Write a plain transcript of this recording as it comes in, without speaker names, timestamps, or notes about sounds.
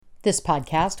This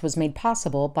podcast was made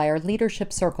possible by our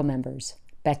Leadership Circle members,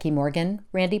 Becky Morgan,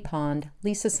 Randy Pond,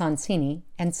 Lisa Sonsini,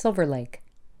 and Silver Lake.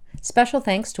 Special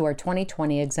thanks to our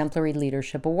 2020 Exemplary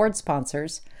Leadership Award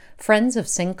sponsors, Friends of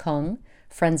Sing Kung,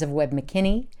 Friends of Webb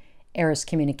McKinney, Eris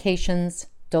Communications,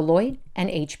 Deloitte,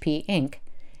 and HP Inc.,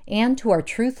 and to our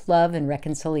Truth, Love, and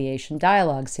Reconciliation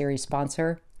Dialogue Series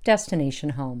sponsor,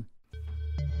 Destination Home.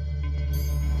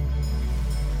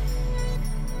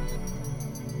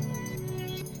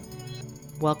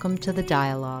 Welcome to the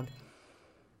dialogue.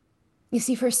 You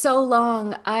see, for so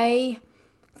long, I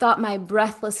thought my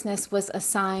breathlessness was a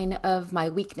sign of my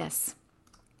weakness.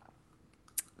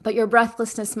 But your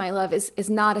breathlessness, my love, is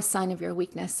not a sign of your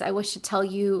weakness. I wish to tell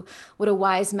you what a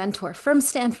wise mentor from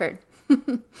Stanford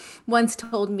once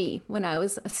told me when I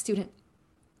was a student.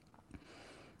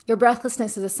 Your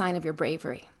breathlessness is a sign of your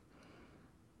bravery.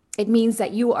 It means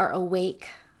that you are awake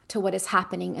to what is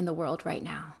happening in the world right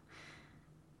now.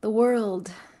 The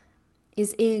world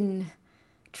is in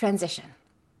transition.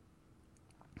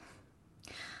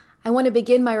 I want to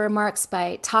begin my remarks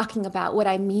by talking about what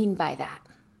I mean by that,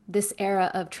 this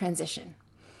era of transition,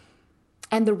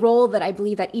 and the role that I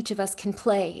believe that each of us can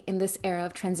play in this era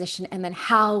of transition, and then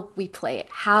how we play it,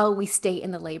 how we stay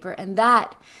in the labor. And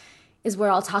that is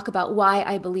where I'll talk about why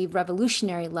I believe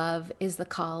revolutionary love is the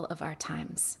call of our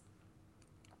times.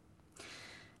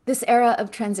 This era of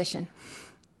transition,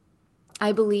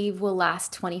 I believe, will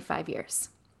last 25 years.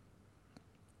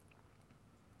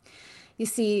 You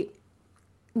see,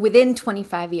 within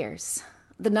 25 years,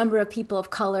 the number of people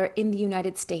of color in the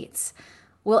United States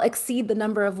will exceed the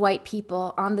number of white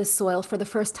people on this soil for the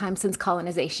first time since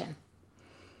colonization.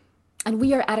 And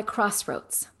we are at a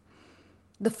crossroads.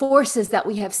 The forces that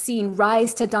we have seen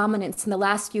rise to dominance in the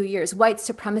last few years, white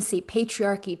supremacy,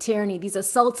 patriarchy, tyranny, these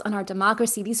assaults on our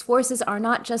democracy, these forces are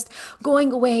not just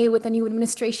going away with a new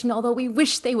administration, although we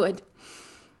wish they would.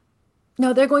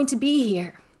 No, they're going to be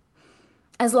here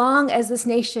as long as this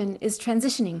nation is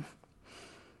transitioning.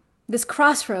 This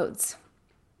crossroads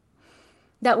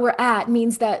that we're at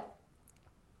means that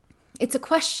it's a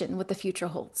question what the future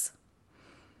holds.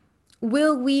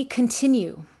 Will we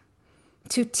continue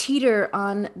to teeter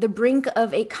on the brink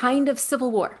of a kind of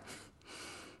civil war?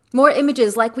 More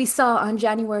images like we saw on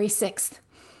January 6th.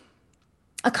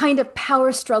 A kind of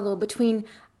power struggle between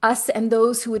us and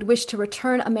those who would wish to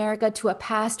return America to a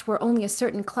past where only a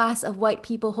certain class of white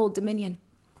people hold dominion.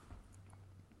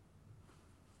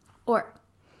 Or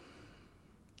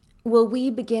will we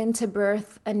begin to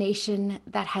birth a nation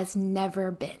that has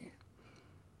never been?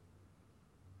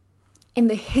 In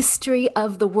the history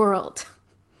of the world,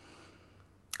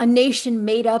 a nation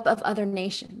made up of other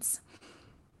nations,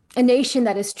 a nation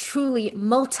that is truly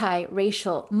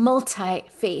multiracial,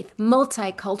 multi-faith,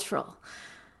 multicultural,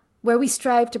 where we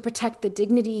strive to protect the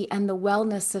dignity and the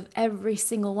wellness of every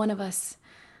single one of us.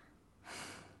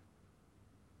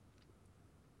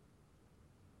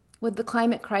 With the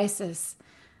climate crisis,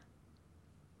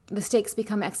 the stakes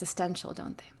become existential,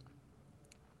 don't they?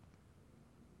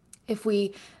 If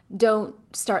we don't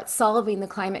start solving the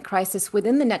climate crisis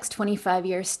within the next 25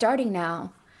 years, starting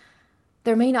now,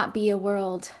 there may not be a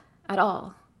world at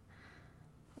all.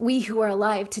 We who are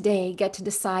alive today get to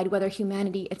decide whether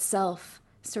humanity itself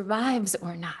survives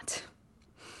or not.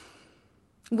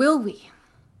 Will we?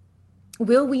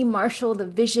 Will we marshal the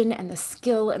vision and the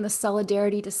skill and the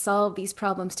solidarity to solve these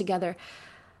problems together?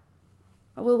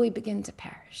 Or will we begin to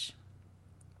perish?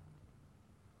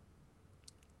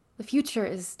 The future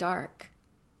is dark.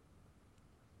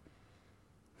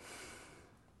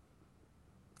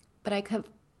 But I have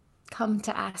come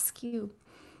to ask you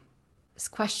this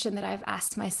question that I've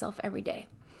asked myself every day.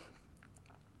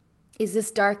 Is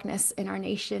this darkness in our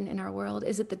nation, in our world,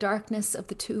 is it the darkness of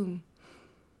the tomb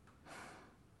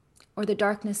or the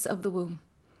darkness of the womb?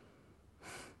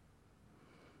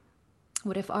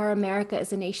 What if our America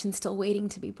is a nation still waiting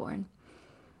to be born?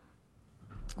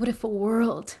 What if a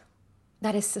world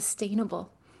that is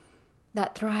sustainable,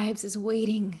 that thrives, is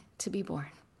waiting to be born?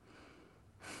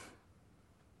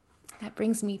 That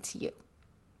brings me to you.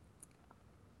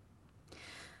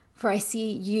 For I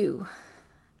see you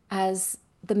as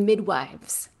the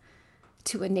midwives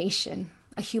to a nation,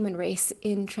 a human race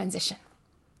in transition.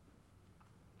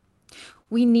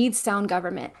 We need sound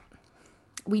government.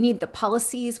 We need the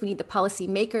policies, we need the policy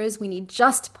makers, we need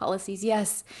just policies,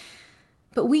 yes.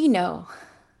 But we know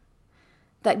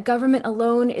that government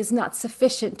alone is not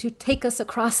sufficient to take us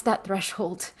across that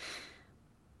threshold.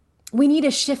 We need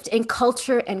a shift in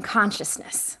culture and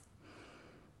consciousness.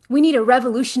 We need a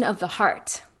revolution of the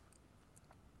heart.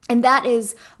 And that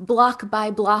is block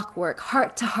by block work,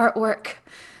 heart to heart work.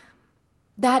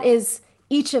 That is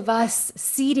each of us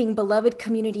seeding beloved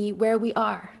community where we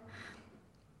are.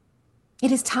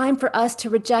 It is time for us to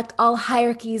reject all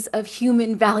hierarchies of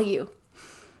human value.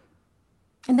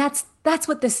 And that's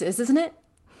what this is, isn't it?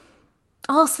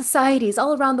 All societies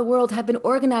all around the world have been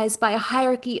organized by a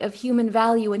hierarchy of human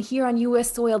value, and here on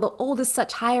US soil, the oldest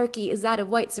such hierarchy is that of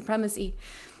white supremacy.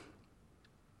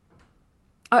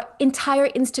 Our entire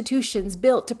institutions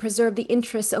built to preserve the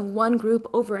interests of one group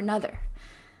over another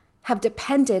have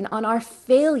depended on our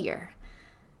failure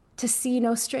to see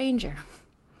no stranger,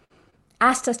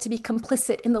 asked us to be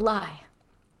complicit in the lie.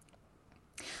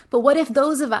 But what if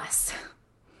those of us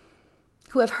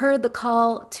who have heard the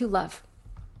call to love,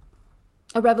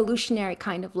 a revolutionary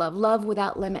kind of love, love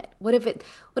without limit, what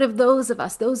if those of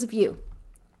us, those of you,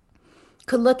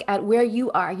 could look at where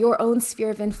you are, your own sphere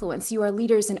of influence. You are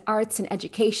leaders in arts and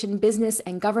education, business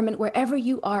and government, wherever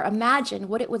you are. Imagine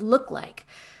what it would look like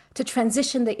to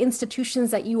transition the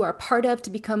institutions that you are part of to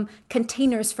become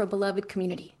containers for beloved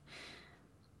community.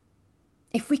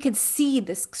 If we could see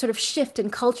this sort of shift in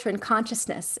culture and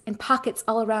consciousness in pockets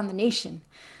all around the nation,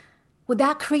 would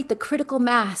that create the critical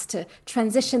mass to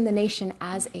transition the nation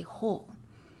as a whole?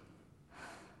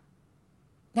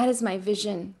 That is my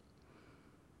vision.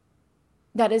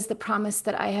 That is the promise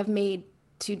that I have made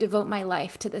to devote my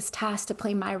life to this task, to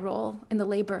play my role in the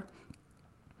labor.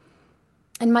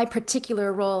 And my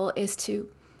particular role is to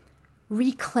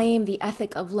reclaim the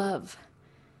ethic of love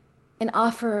and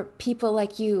offer people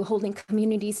like you holding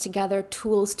communities together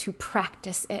tools to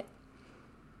practice it.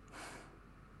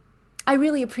 I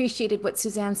really appreciated what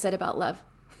Suzanne said about love.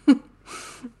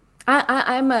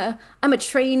 I'm a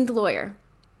trained lawyer.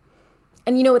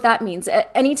 And you know what that means.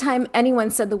 Anytime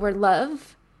anyone said the word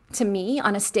love to me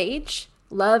on a stage,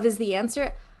 love is the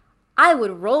answer, I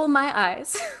would roll my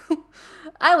eyes.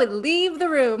 I would leave the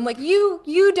room like,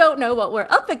 you don't know what we're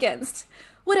up against.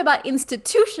 What about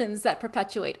institutions that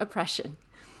perpetuate oppression?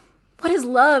 What does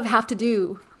love have to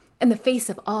do in the face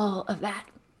of all of that?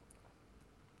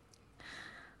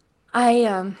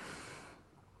 I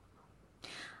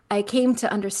came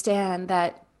to understand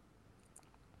that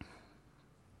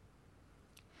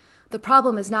the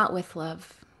problem is not with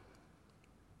love,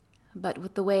 but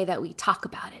with the way that we talk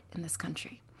about it in this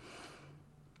country.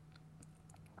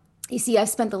 You see, I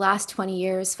spent the last 20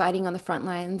 years fighting on the front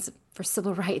lines for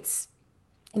civil rights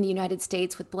in the United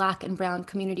States with Black and brown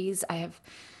communities. I have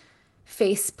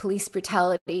faced police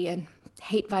brutality and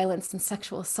hate violence and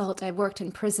sexual assault. I've worked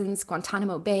in prisons,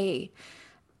 Guantanamo Bay.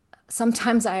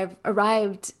 Sometimes I've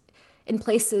arrived in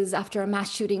places after a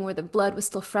mass shooting where the blood was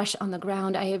still fresh on the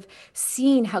ground. I have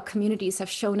seen how communities have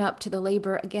shown up to the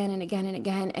labor again and again and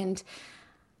again, and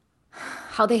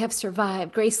how they have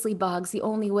survived. Grace Lee Boggs, the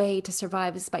only way to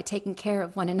survive is by taking care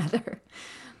of one another.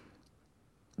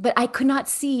 But I could not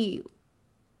see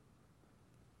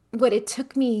what it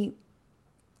took me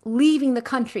leaving the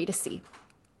country to see.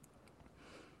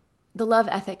 The love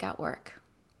ethic at work.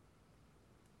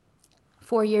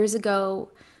 4 years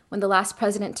ago, when the last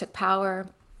president took power,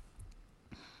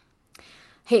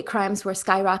 hate crimes were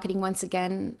skyrocketing once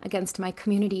again against my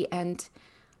community, and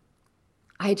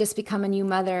I had just become a new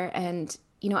mother. And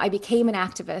I became an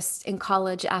activist in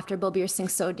college after Balbir Singh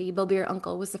Sodhi. Balbir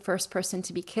uncle was the first person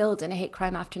to be killed in a hate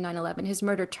crime after 9/11. His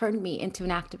murder turned me into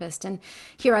an activist. And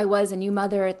here I was, a new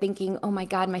mother, thinking, oh my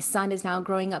God, my son is now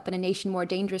growing up in a nation more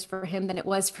dangerous for him than it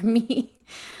was for me.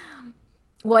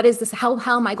 What is this? How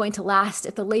am I going to last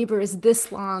if the labor is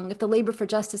this long? If the labor for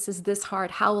justice is this hard,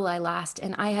 how will I last?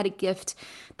 And I had a gift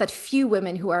that few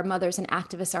women who are mothers and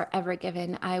activists are ever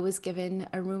given. I was given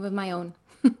a room of my own.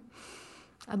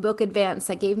 A book advance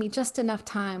that gave me just enough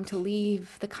time to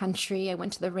leave the country. I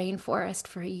went to the rainforest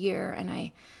for a year, and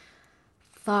I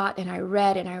thought and I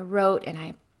read and I wrote, and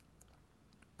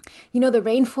the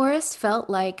rainforest felt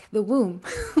like the womb.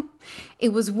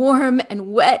 It was warm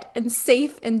and wet and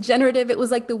safe and generative. It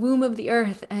was like the womb of the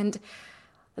earth. And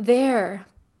there,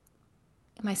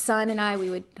 my son and I, we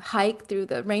would hike through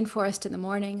the rainforest in the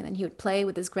morning, and then he would play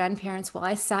with his grandparents while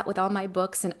I sat with all my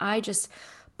books, and I just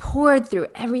poured through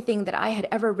everything that I had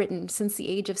ever written since the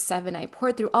age of 7. I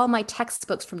poured through all my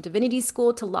textbooks from divinity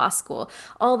school to law school,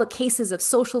 all the cases of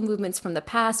social movements from the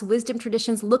past, wisdom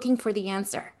traditions, looking for the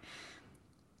answer.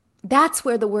 That's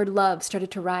where the word love started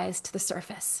to rise to the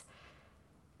surface.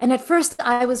 And at first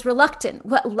I was reluctant.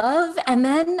 What, love? And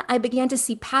then I began to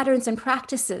see patterns and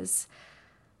practices.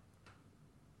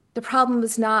 The problem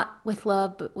is not with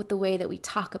love, but with the way that we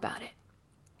talk about it.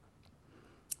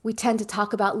 We tend to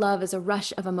talk about love as a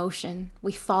rush of emotion.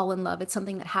 We fall in love. It's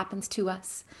something that happens to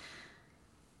us.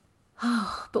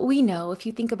 Oh, but we know, if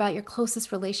you think about your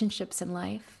closest relationships in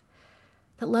life,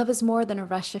 that love is more than a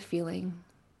rush of feeling.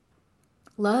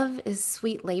 Love is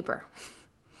sweet labor,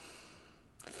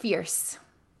 fierce,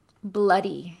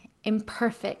 bloody,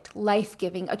 imperfect,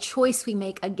 life-giving, a choice we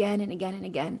make again and again and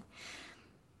again.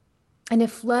 And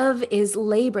if love is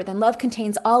labor, then love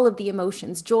contains all of the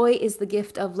emotions. Joy is the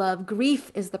gift of love.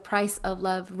 Grief is the price of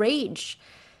love. Rage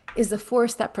is the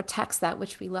force that protects that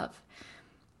which we love.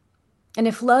 And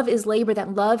if love is labor,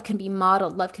 then love can be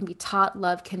modeled, love can be taught,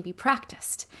 love can be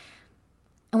practiced.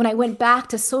 And when I went back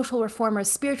to social reformers,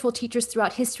 spiritual teachers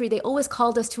throughout history, they always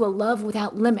called us to a love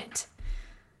without limit,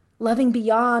 loving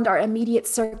beyond our immediate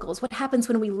circles. What happens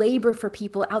when we labor for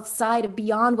people outside of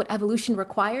beyond what evolution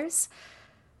requires?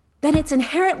 Then it's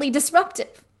inherently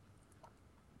disruptive,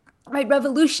 right?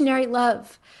 Revolutionary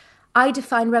love. I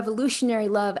define revolutionary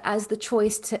love as the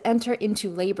choice to enter into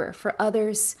labor for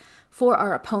others, for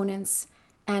our opponents,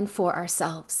 and for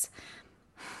ourselves.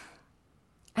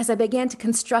 As I began to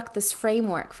construct this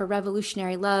framework for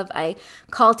revolutionary love, I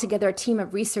called together a team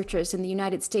of researchers in the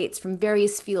United States from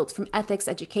various fields, from ethics,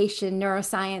 education,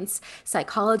 neuroscience,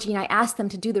 psychology, and I asked them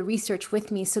to do the research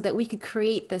with me so that we could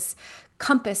create this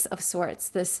compass of sorts,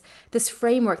 this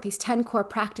framework, these 10 core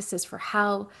practices for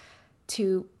how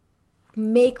to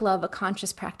make love a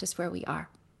conscious practice where we are.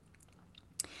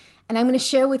 And I'm going to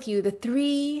share with you the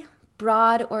 3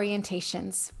 broad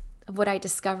orientations of what I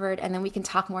discovered, and then we can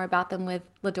talk more about them with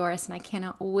Ladoris, and I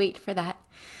cannot wait for that.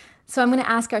 So I'm going to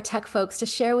ask our tech folks to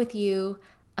share with you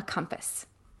a compass.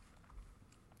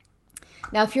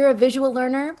 Now, if you're a visual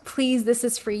learner, please, this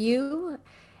is for you.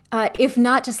 If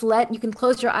not, you can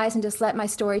close your eyes and just let my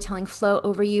storytelling flow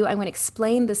over you. I'm going to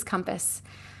explain this compass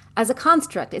as a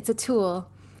construct. It's a tool.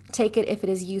 Take it if it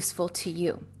is useful to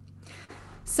you.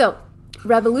 So,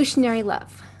 revolutionary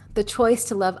love. The choice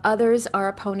to love others, our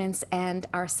opponents, and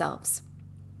ourselves.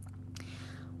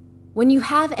 When you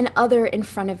have an other in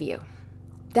front of you,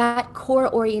 that core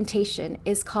orientation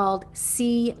is called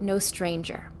see no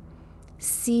stranger.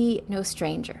 See no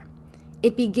stranger.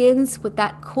 It begins with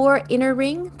that core inner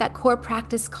ring, that core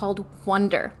practice called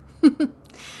wonder.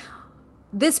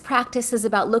 This practice is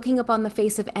about looking upon the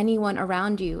face of anyone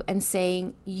around you and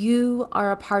saying, you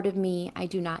are a part of me I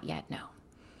do not yet know.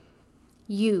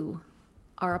 You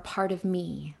are a part of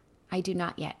me I do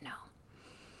not yet know.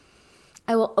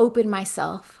 I will open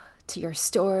myself to your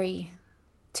story,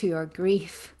 to your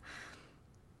grief.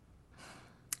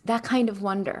 That kind of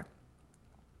wonder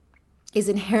is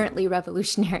inherently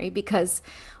revolutionary because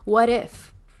what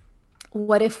if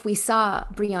we saw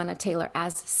Breonna Taylor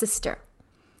as sister,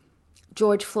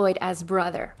 George Floyd as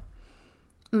brother,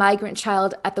 migrant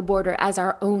child at the border as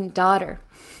our own daughter,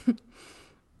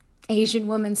 Asian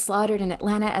woman slaughtered in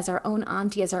Atlanta as our own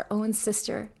auntie, as our own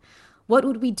sister? What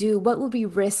would we do? What would we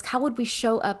risk? How would we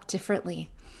show up differently?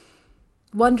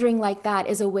 Wondering like that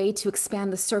is a way to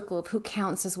expand the circle of who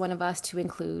counts as one of us to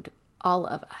include all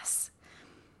of us.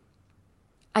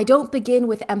 I don't begin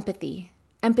with empathy.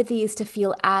 Empathy is to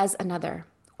feel as another.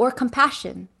 Or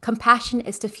compassion. Compassion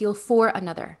is to feel for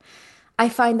another. I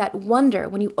find that wonder,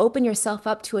 when you open yourself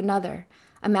up to another,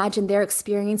 imagine their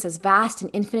experience as vast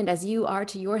and infinite as you are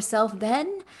to yourself,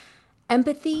 then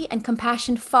empathy and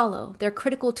compassion follow. They're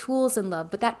critical tools in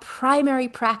love, but that primary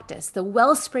practice, the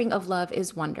wellspring of love,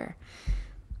 is wonder.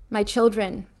 My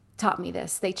children taught me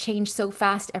this. They change so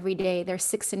fast every day. They're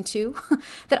 6 and 2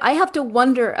 that I have to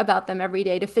wonder about them every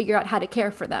day to figure out how to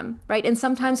care for them, right? And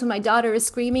sometimes when my daughter is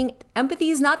screaming, empathy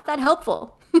is not that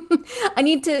helpful.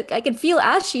 I can feel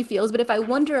as she feels, but if I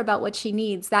wonder about what she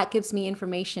needs, that gives me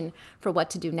information for what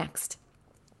to do next.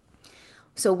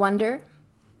 So wonder.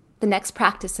 The next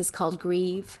practice is called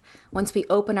grieve. Once we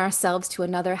open ourselves to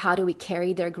another, how do we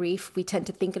carry their grief? We tend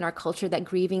to think in our culture that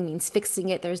grieving means fixing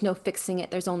it. There's no fixing it.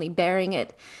 There's only bearing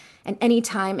it. And any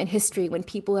time in history when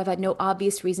people have had no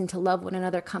obvious reason to love one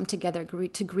another come together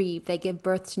to grieve, they give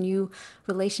birth to new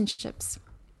relationships,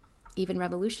 even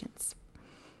revolutions.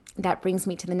 That brings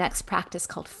me to the next practice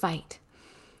called fight.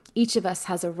 Each of us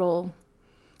has a role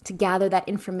to gather that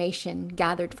information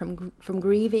gathered from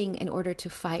grieving in order to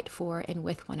fight for and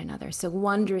with one another. So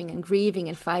wondering and grieving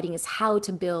and fighting is how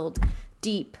to build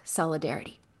deep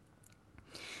solidarity.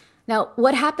 Now,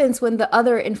 what happens when the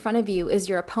other in front of you is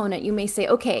your opponent? You may say,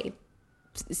 okay,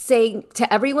 say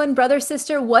to everyone, brother,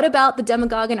 sister, what about the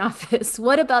demagogue in office?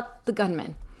 What about the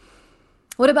gunman?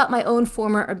 What about my own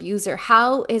former abuser?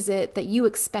 How is it that you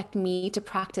expect me to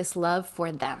practice love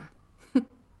for them?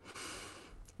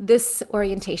 This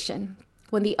orientation,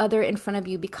 when the other in front of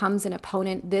you becomes an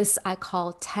opponent, this I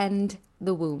call tend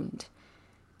the wound.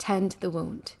 Tend the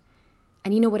wound.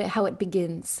 And you know how it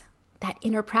begins? That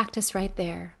inner practice right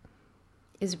there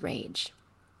is rage.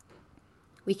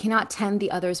 We cannot tend the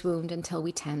other's wound until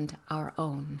we tend our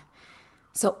own.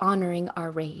 So, honoring our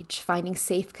rage, finding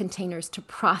safe containers to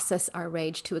process our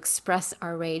rage, to express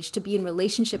our rage, to be in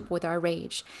relationship with our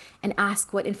rage, and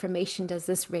ask what information does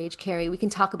this rage carry. We can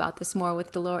talk about this more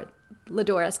with Dolores,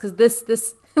 because this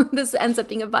this ends up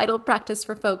being a vital practice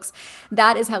for folks.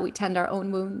 That is how we tend our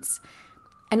own wounds.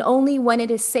 And only when it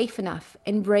is safe enough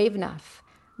and brave enough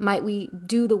might we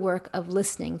do the work of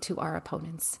listening to our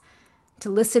opponents. To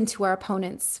listen to our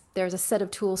opponents, there's a set of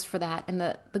tools for that. And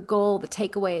the goal, the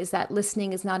takeaway is that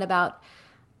listening is not about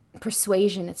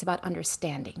persuasion, it's about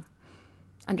understanding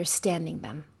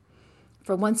them.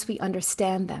 For once we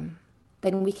understand them,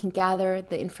 then we can gather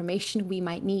the information we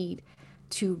might need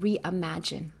to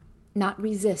reimagine, not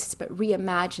resist, but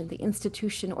reimagine the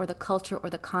institution or the culture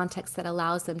or the context that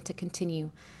allows them to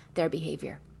continue their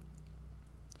behavior.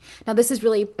 Now, this is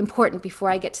really important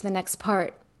before I get to the next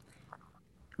part.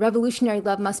 Revolutionary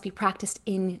love must be practiced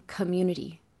in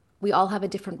community. We all have a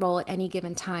different role at any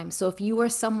given time. So if you are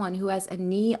someone who has a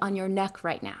knee on your neck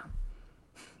right now,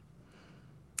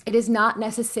 it is not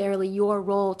necessarily your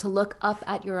role to look up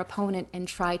at your opponent and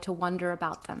try to wonder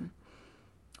about them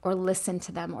or listen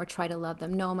to them or try to love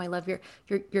them. No, my love,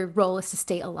 your role is to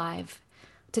stay alive,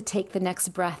 to take the next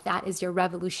breath. That is your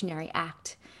revolutionary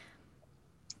act.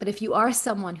 But if you are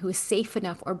someone who is safe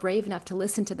enough or brave enough to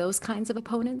listen to those kinds of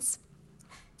opponents,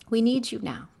 we need you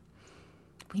now.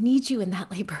 We need you in that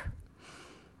labor.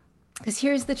 Because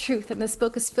here's the truth, and this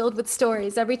book is filled with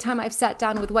stories. Every time I've sat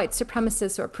down with white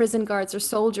supremacists or prison guards or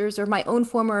soldiers or my own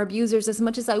former abusers, as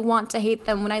much as I want to hate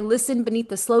them, when I listen beneath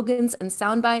the slogans and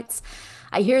sound bites,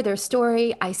 I hear their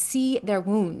story, I see their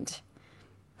wound.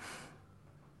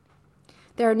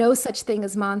 There are no such thing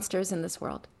as monsters in this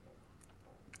world.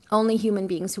 Only human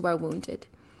beings who are wounded,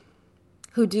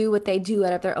 who do what they do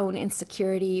out of their own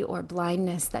insecurity or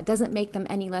blindness. That doesn't make them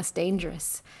any less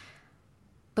dangerous.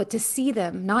 But to see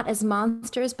them not as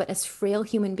monsters, but as frail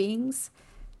human beings,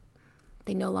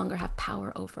 they no longer have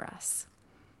power over us.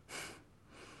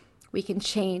 We can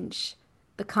change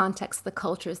the context, the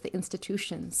cultures, the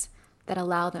institutions that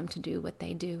allow them to do what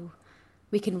they do.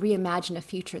 We can reimagine a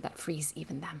future that frees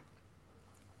even them.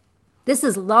 This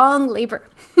is long labor,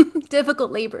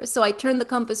 difficult labor. So I turn the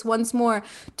compass once more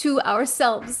to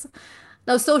ourselves.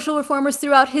 Now, social reformers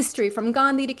throughout history, from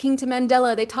Gandhi to King to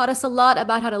Mandela, they taught us a lot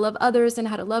about how to love others and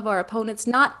how to love our opponents,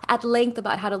 not at length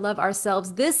about how to love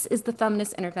ourselves. This is the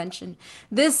feminist intervention.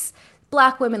 This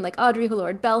Black women like Audre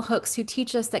Lorde, Bell Hooks, who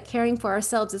teach us that caring for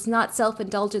ourselves is not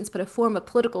self-indulgence, but a form of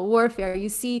political warfare. You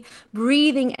see,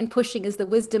 breathing and pushing is the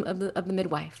wisdom of the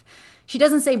midwife. She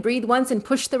doesn't say breathe once and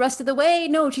push the rest of the way.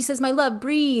 No, she says, my love,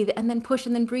 breathe and then push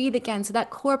and then breathe again. So that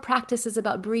core practice is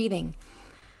about breathing.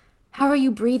 How are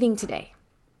you breathing today?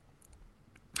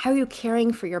 How are you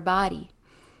caring for your body?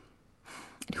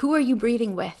 And who are you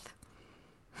breathing with?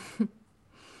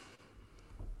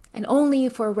 And only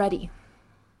if we're ready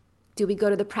do we go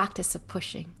to the practice of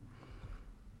pushing.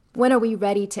 When are we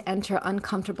ready to enter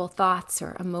uncomfortable thoughts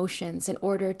or emotions in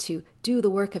order to do the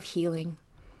work of healing?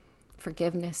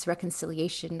 Forgiveness,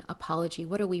 reconciliation, apology.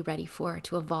 What are we ready for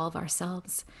to evolve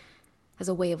ourselves as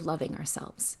a way of loving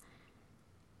ourselves?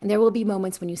 And there will be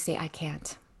moments when you say, I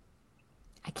can't.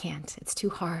 It's too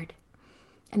hard.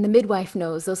 And the midwife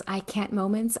knows those I can't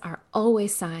moments are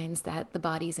always signs that the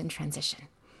body's in transition.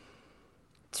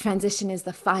 Transition is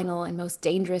the final and most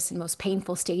dangerous and most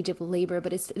painful stage of labor,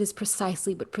 but it is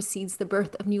precisely what precedes the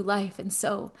birth of new life. And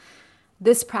so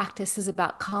this practice is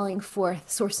about calling forth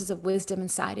sources of wisdom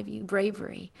inside of you,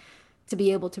 bravery, to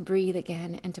be able to breathe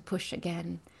again and to push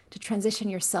again, to transition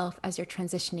yourself as you're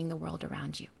transitioning the world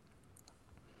around you.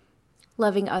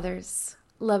 Loving others,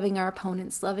 loving our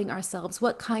opponents, loving ourselves.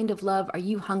 What kind of love are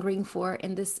you hungering for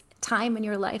in this time in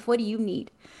your life? What do you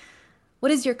need? What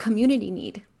does your community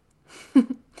need?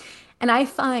 And I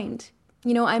find,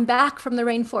 I'm back from the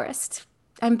rainforest.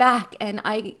 I'm back, and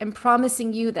I am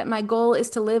promising you that my goal is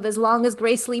to live as long as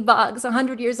Grace Lee Boggs,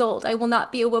 100 years old. I will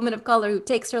not be a woman of color who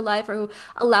takes her life or who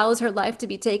allows her life to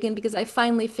be taken, because I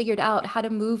finally figured out how to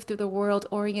move through the world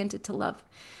oriented to love.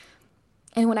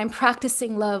 And when I'm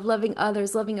practicing love, loving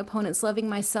others, loving opponents, loving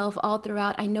myself all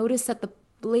throughout, I notice that the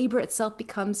labor itself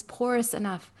becomes porous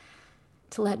enough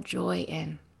to let joy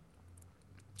in.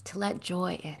 To let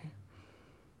joy in.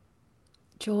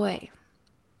 Joy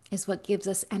is what gives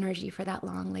us energy for that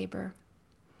long labor.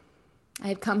 I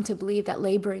have come to believe that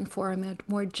laboring for a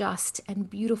more just and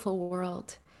beautiful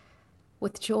world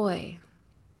with joy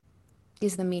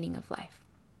is the meaning of life.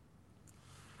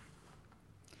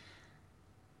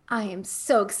 I am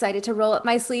so excited to roll up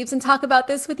my sleeves and talk about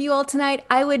this with you all tonight.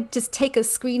 I would just take a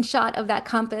screenshot of that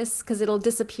compass because it'll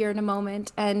disappear in a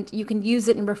moment, and you can use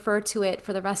it and refer to it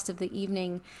for the rest of the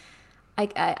evening.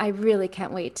 I really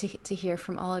can't wait to hear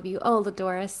from all of you. Oh,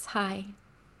 Doris, hi.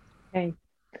 Hey,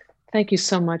 thank you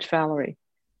so much, Valerie.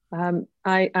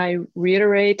 I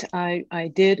reiterate,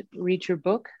 I did read your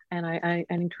book, and I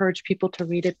encourage people to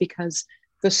read it because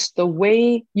the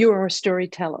way you are a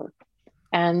storyteller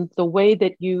and the way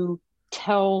that you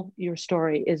tell your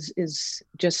story is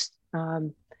just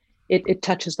it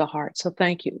touches the heart. So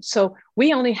thank you. So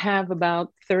we only have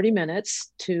about 30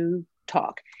 minutes to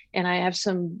talk, and I have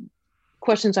some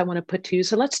questions I want to put to you.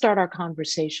 So let's start our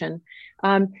conversation.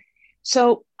 Um,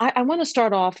 so I want to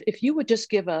start off. If you would just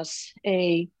give us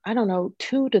a, I don't know,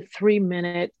 2 to 3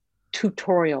 minute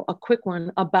tutorial, a quick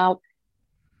one about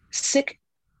Sikh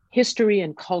history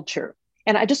and culture.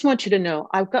 And I just want you to know,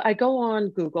 I go on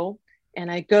Google and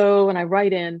I go and I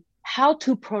write in how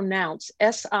to pronounce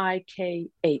Sikh. And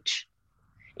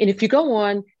if you go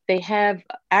on, they have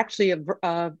actually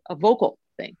a vocal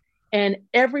thing. And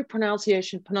every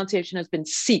pronunciation has been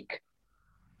Sikh.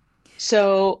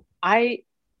 So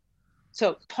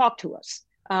talk to us.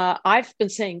 I've been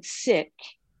saying sick,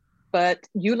 but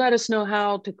you let us know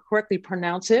how to correctly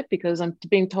pronounce it because I'm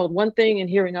being told one thing and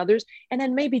hearing others. And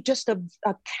then maybe just a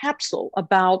capsule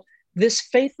about this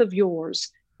faith of yours,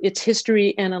 its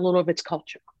history, and a little of its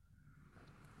culture.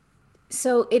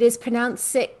 So it is pronounced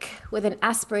Sikh with an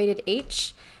aspirated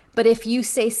H, but if you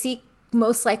say Sikh,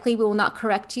 most likely we will not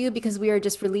correct you because we are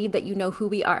just relieved that you know who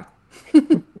we are.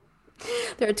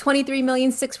 There are 23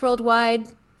 million Sikhs worldwide.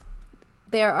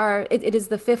 It is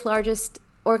the fifth largest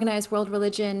organized world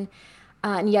religion,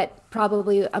 and yet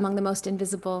probably among the most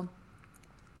invisible.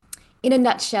 In a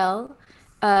nutshell,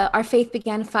 our faith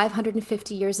began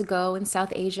 550 years ago in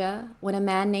South Asia when a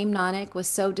man named Nanak was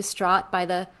so distraught by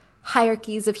the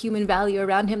hierarchies of human value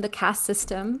around him, the caste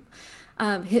system,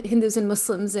 Hindus and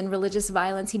Muslims, and religious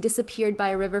violence. He disappeared by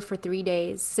a river for 3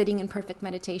 days, sitting in perfect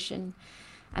meditation.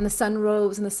 And the sun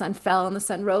rose and the sun fell, and the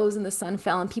sun rose and the sun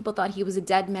fell. And people thought he was a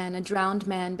dead man, a drowned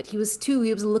man, but he was too.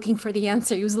 He was looking for the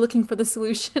answer, he was looking for the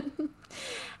solution.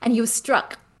 And he was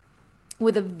struck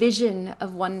with a vision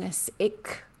of oneness.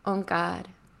 Ik Omkar.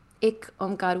 Ik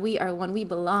Omkar. We are one. We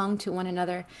belong to one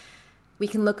another. We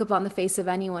can look upon the face of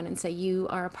anyone and say, "You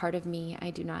are a part of me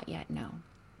I do not yet know."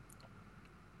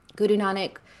 Guru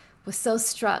Nanak was so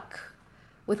struck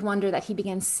with wonder that he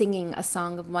began singing a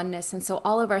song of oneness. And so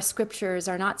all of our scriptures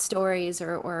are not stories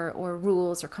or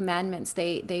rules or commandments.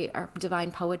 They are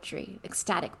divine poetry,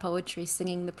 ecstatic poetry,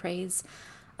 singing the praise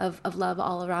of love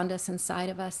all around us, inside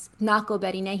of us. Nako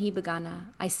beri nehi begana.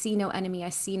 I see no enemy, I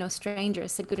see no stranger,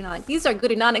 said Guru Nanak. These are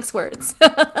Guru Nanak's words.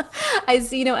 I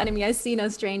see no enemy, I see no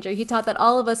stranger. He taught that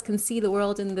all of us can see the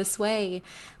world in this way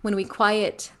when we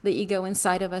quiet the ego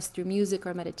inside of us through music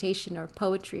or meditation or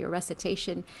poetry or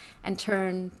recitation and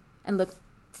turn and look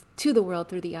to the world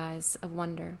through the eyes of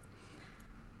wonder.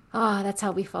 Ah, that's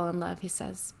how we fall in love, he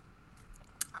says.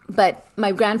 But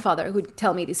my grandfather, who'd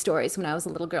tell me these stories when I was a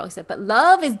little girl, he said, but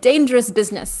love is dangerous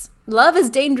business. Love is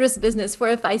dangerous business. For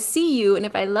if I see you and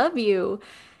if I love you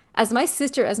as my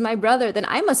sister, as my brother, then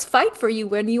I must fight for you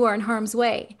when you are in harm's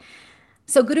way.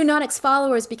 So Guru Nanak's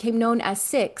followers became known as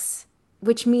Sikhs,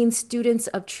 which means students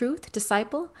of truth,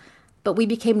 disciple, but we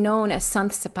became known as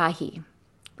Sant Sipahi,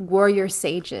 warrior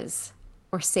sages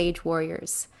or sage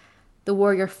warriors. The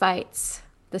warrior fights,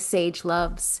 the sage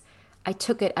loves. I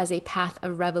took it as a path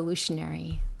of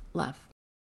revolutionary love.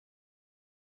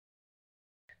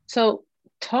 So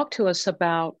talk to us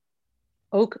about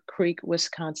Oak Creek,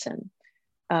 Wisconsin.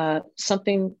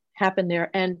 Something happened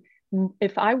there. And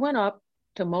if I went up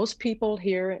to most people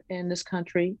here in this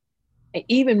country,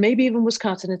 maybe even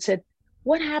Wisconsin, and said,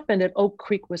 what happened at Oak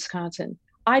Creek, Wisconsin?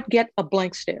 I'd get a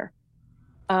blank stare.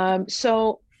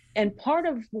 And part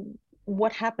of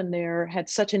what happened there had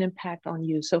such an impact on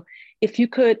you. So if you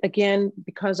could, again,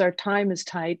 because our time is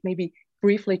tight, maybe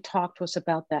briefly talk to us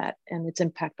about that and its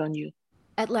impact on you.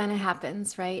 Atlanta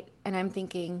happens, right? And I'm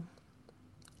thinking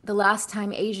the last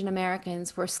time Asian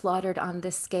Americans were slaughtered on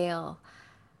this scale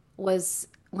was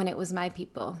when it was my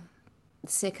people,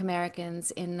 Sikh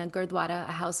Americans, in a Gurdwara,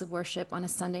 a house of worship, on a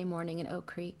Sunday morning in Oak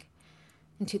Creek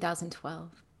in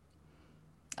 2012.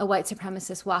 A white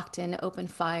supremacist walked in, opened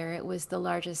fire. It was the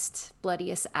largest,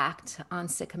 bloodiest act on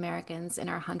Sikh Americans in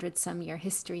our 100-some-year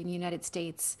history in the United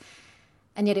States.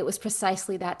 And yet it was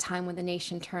precisely that time when the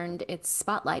nation turned its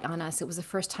spotlight on us. It was the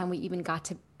first time we even got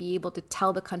to be able to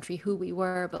tell the country who we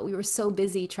were, but we were so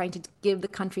busy trying to give the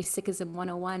country Sikhism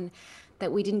 101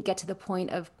 that we didn't get to the point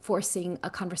of forcing a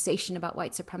conversation about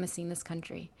white supremacy in this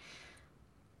country.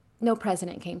 No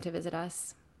president came to visit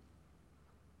us.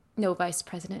 No vice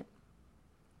president.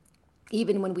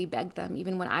 Even when we begged them,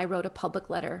 even when I wrote a public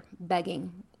letter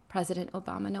begging President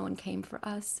Obama, no one came for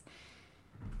us.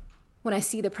 When I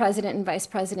see the president and vice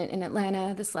president in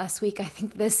Atlanta this last week, I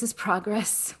think this is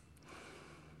progress.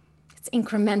 It's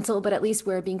incremental, but at least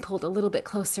we're being pulled a little bit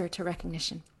closer to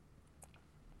recognition.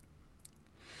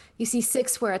 You see,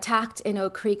 6 were attacked in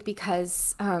Oak Creek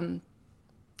because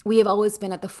we have always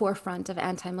been at the forefront of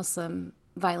anti-Muslim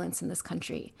violence in this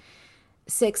country.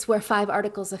 6 were 5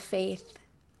 articles of faith,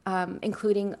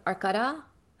 including Arqada,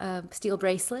 a steel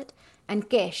bracelet, and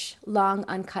Kesh, long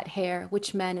uncut hair,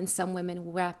 which men and some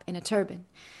women wrap in a turban.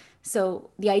 So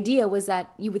the idea was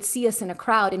that you would see us in a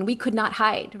crowd and we could not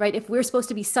hide, right? If we're supposed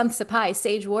to be Sant Sipahi,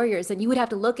 sage warriors, then you would have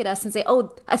to look at us and say,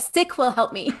 oh, a Sikh will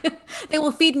help me. They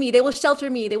will feed me. They will shelter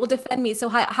me. They will defend me. So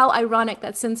how ironic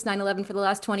that since 9/11 for the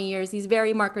last 20 years, these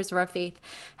very markers of our faith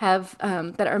have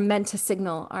that are meant to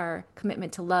signal our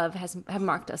commitment to love have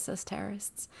marked us as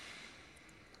terrorists.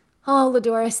 Oh,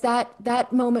 Lodoris,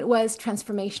 that moment was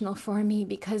transformational for me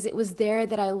because it was there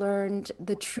that I learned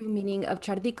the true meaning of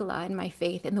Chardikala in my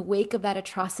faith. In the wake of that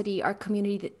atrocity, our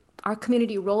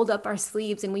community rolled up our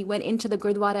sleeves and we went into the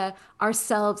Gurdwara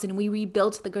ourselves and we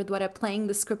rebuilt the Gurdwara, playing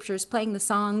the scriptures, playing the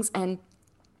songs, and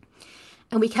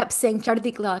we kept saying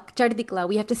Chardikala, Chardikala.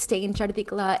 We have to stay in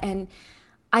Chardikala. And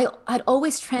I'd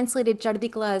always translated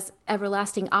Chardikala as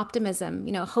everlasting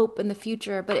optimism, hope in the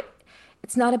future, but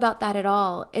it's not about that at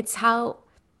all. It's how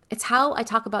I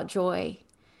talk about joy.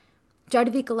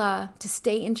 Chardikala, to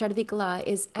stay in Chardikala,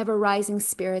 is ever rising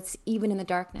spirits even in the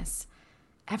darkness,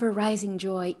 ever rising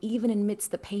joy even amidst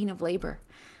the pain of labor.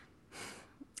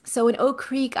 So in Oak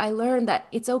Creek, I learned that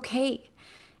it's okay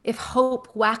if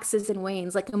hope waxes and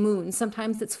wanes like a moon.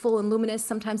 Sometimes it's full and luminous,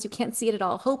 sometimes you can't see it at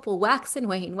all. Hope will wax and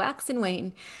wane, wax and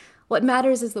wane. What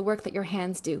matters is the work that your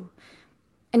hands do.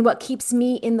 And what keeps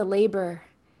me in the labor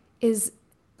is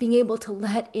being able to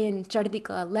let in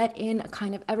Chardikala, let in a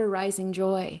kind of ever-rising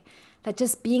joy, that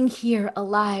just being here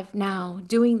alive now,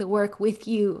 doing the work with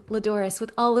you, Lodoris,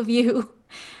 with all of you,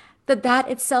 that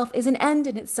itself is an end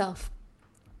in itself.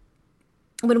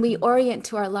 When we orient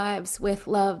to our lives with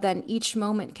love, then each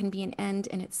moment can be an end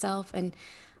in itself. And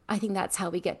I think that's how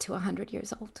we get to 100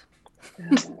 years old.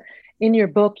 In your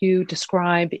book, you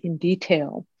describe in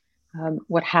detail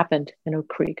what happened in Oak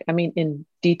Creek. I mean, in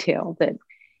detail, that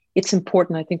it's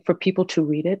important, I think, for people to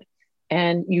read it.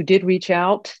 And you did reach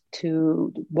out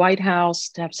to the White House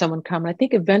to have someone come. And I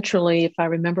think eventually, if I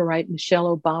remember right,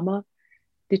 Michelle Obama,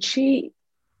 did she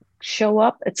show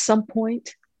up at some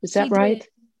point? Is that right? Did.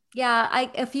 Yeah,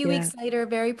 a few weeks later,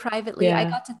 very privately, I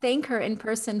got to thank her in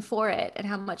person for it and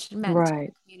how much it meant to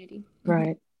the community.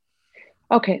 Right.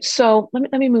 Okay, so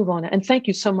let me move on. And thank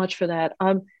you so much for that.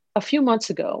 A few months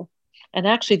ago, and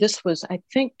actually this was, I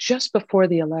think, just before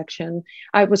the election,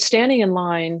 I was standing in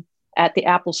line at the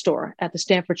Apple store at the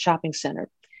Stanford Shopping Center.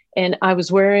 And I was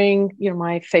wearing,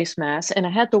 my face mask, and I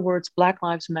had the words Black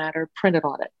Lives Matter printed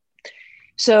on it.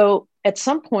 So at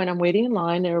some point, I'm waiting in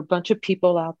line. There are a bunch of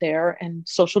people out there and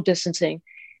social distancing.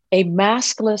 A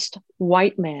maskless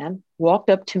white man walked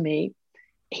up to me.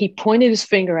 He pointed his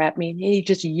finger at me and he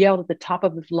just yelled at the top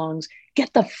of his lungs,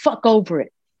 "Get the fuck over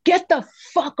it. Get the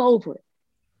fuck over it."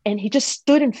 And he just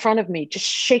stood in front of me, just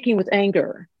shaking with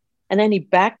anger. And then he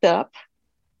backed up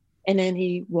and then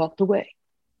he walked away.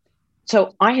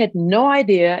 So I had no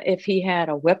idea if he had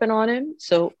a weapon on him.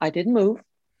 So I didn't move.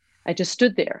 I just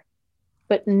stood there.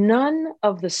 But none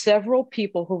of the several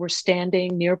people who were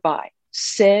standing nearby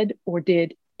said or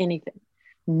did anything.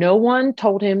 No one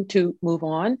told him to move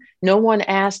on. No one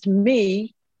asked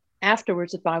me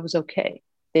afterwards if I was okay.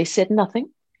 They said nothing.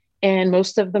 And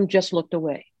most of them just looked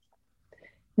away.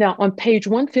 Now, on page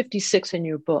 156 in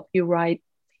your book, you write,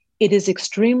 "It is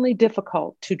extremely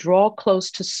difficult to draw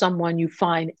close to someone you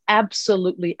find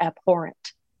absolutely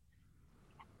abhorrent."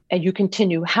 And you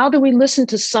continue, "How do we listen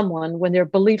to someone when their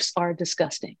beliefs are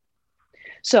disgusting?"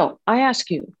 So I ask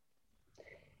you,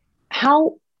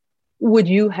 how would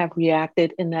you have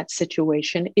reacted in that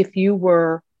situation if you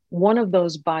were one of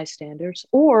those bystanders,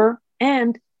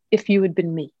 and if you had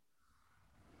been me?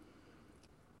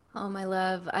 Oh, my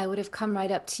love, I would have come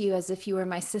right up to you as if you were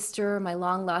my sister, my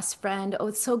long lost friend. "Oh,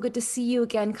 it's so good to see you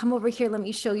again. Come over here. Let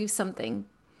me show you something."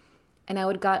 And I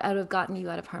would have gotten you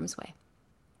out of harm's way.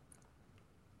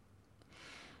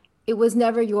 It was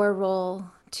never your role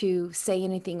to say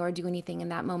anything or do anything in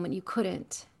that moment. You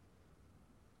couldn't.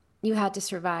 You had to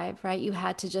survive, right? You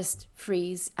had to just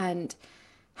freeze. And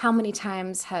how many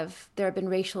times have there been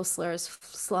racial slurs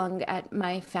slung at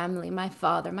my family, my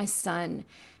father, my son,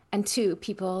 and two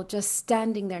people just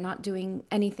standing there not doing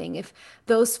anything? If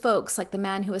those folks, like the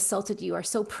man who assaulted you, are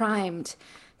so primed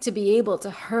to be able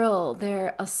to hurl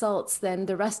their assaults, then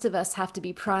the rest of us have to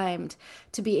be primed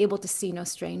to be able to see no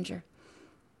stranger.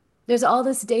 There's all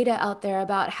this data out there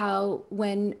about how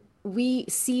when we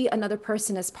see another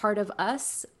person as part of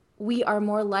us, we are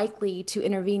more likely to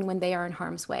intervene when they are in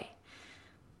harm's way.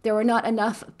 There were not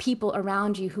enough people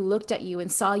around you who looked at you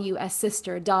and saw you as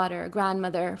sister, daughter,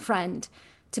 grandmother, friend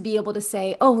to be able to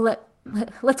say, oh,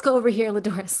 let's go over here,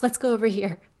 Ladoris, let's go over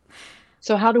here.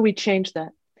 So how do we change that?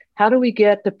 How do we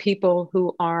get the people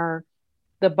who are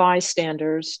the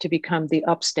bystanders to become the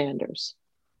upstanders?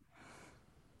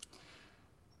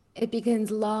 It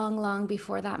begins long, long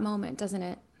before that moment, doesn't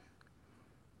it?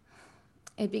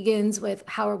 It begins with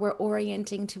how we're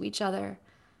orienting to each other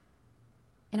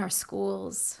in our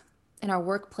schools, in our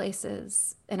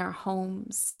workplaces, in our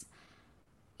homes.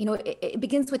 It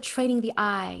begins with training the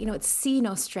eye. It's see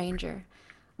no stranger.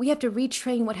 We have to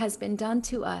retrain what has been done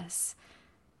to us.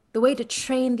 The way to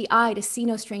train the eye to see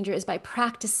no stranger is by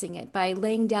practicing it, by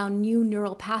laying down new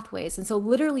neural pathways. And so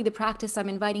literally the practice I'm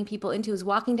inviting people into is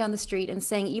walking down the street and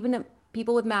saying, even to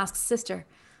people with masks, sister,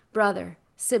 brother,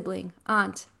 sibling,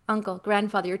 aunt, uncle,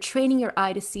 grandfather, you're training your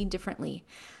eye to see differently.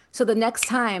 So the next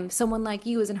time someone like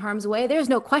you is in harm's way, there's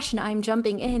no question I'm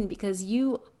jumping in because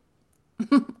you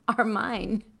are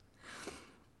mine.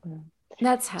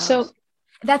 That's how. So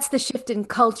that's the shift in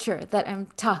culture that I'm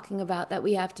talking about that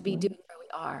we have to be doing where we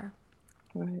are.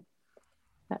 Right.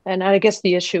 And I guess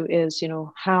the issue is,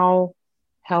 how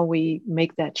we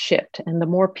make that shift. And the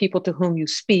more people to whom you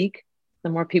speak, the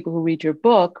more people who read your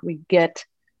book, we get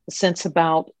a sense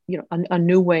about, a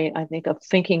new way, I think, of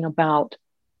thinking about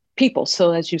people.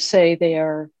 So as you say, they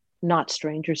are not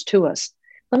strangers to us.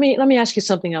 Let me ask you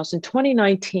something else. In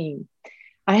 2019,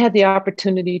 I had the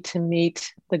opportunity to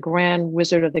meet the Grand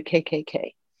Wizard of the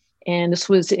KKK. And this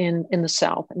was in the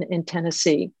South, in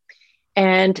Tennessee.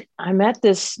 And I'm at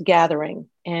this gathering,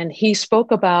 and he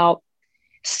spoke about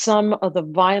some of the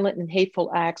violent and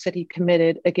hateful acts that he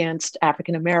committed against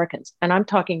African Americans. And I'm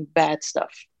talking bad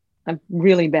stuff,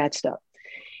 really bad stuff.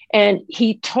 And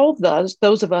he told those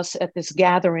of us at this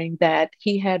gathering that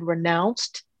he had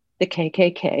renounced the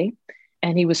KKK,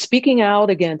 and he was speaking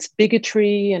out against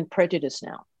bigotry and prejudice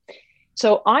now.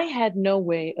 So I had no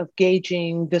way of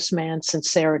gauging this man's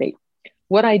sincerity.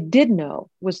 What I did know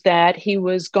was that he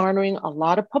was garnering a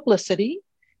lot of publicity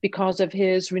because of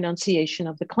his renunciation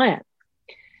of the Klan.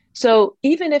 So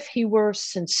even if he were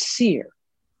sincere,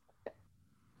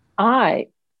 I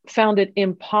found it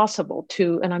impossible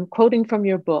to, and I'm quoting from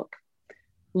your book,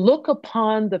 look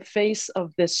upon the face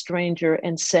of this stranger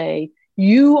and say,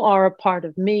 you are a part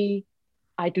of me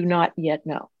I do not yet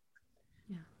know.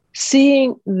 Yeah.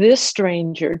 Seeing this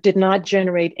stranger did not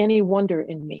generate any wonder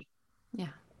in me. Yeah.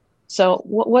 So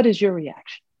what is your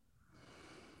reaction?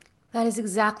 That is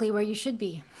exactly where you should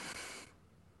be.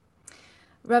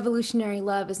 Revolutionary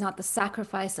love is not the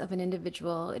sacrifice of an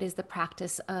individual. It is the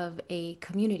practice of a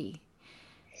community.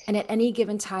 And at any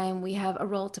given time, we have a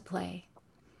role to play.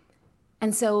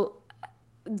 And so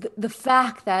the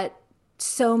fact that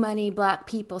so many Black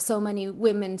people, so many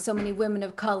women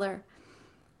of color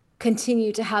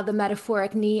continue to have the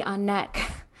metaphoric knee on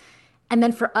neck. And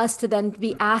then for us to then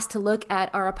be asked to look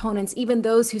at our opponents, even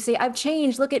those who say, I've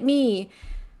changed, look at me,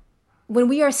 when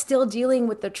we are still dealing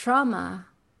with the trauma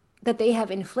that they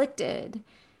have inflicted.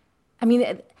 I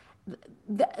mean,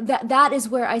 that is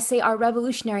where I say our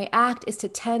revolutionary act is to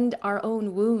tend our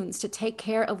own wounds, to take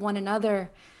care of one another.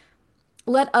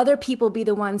 Let other people be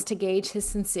the ones to gauge his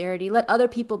sincerity. Let other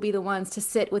people be the ones to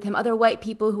sit with him. Other white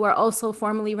people who are also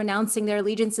formally renouncing their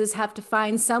allegiances have to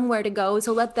find somewhere to go,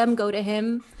 so let them go to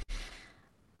him.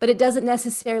 But it doesn't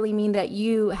necessarily mean that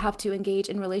you have to engage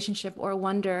in relationship or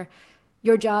wonder.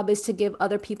 Your job is to give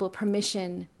other people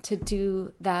permission to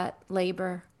do that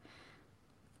labor.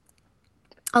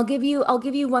 I'll give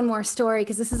you one more story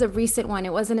because this is a recent one.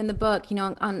 It wasn't in the book.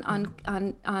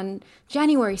 On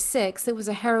January 6th, it was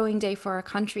a harrowing day for our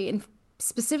country and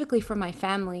specifically for my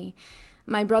family.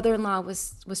 My brother-in-law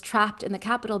was trapped in the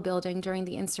Capitol building during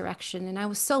the insurrection, and I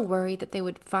was so worried that they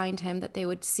would find him, that they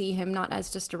would see him not as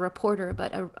just a reporter,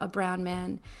 but a brown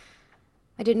man.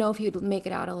 I didn't know if he would make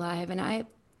it out alive, and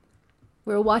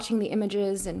we were watching the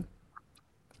images and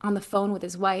on the phone with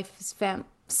his wife,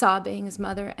 sobbing, his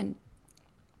mother, and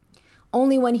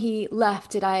only when he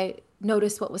left did I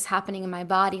notice what was happening in my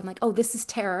body. I'm like, oh, this is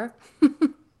terror.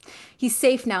 He's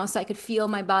safe now, so I could feel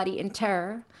my body in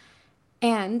terror.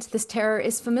 And this terror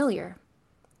is familiar.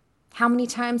 How many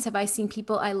times have I seen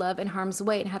people I love in harm's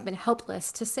way and have been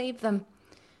helpless to save them?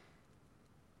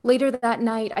 Later that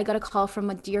night, I got a call from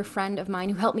a dear friend of mine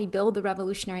who helped me build the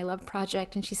Revolutionary Love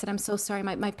Project. And she said, I'm so sorry,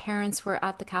 my parents were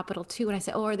at the Capitol too. And I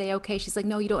said, oh, are they okay? She's like,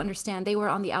 no, you don't understand. They were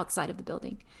on the outside of the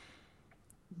building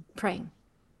praying.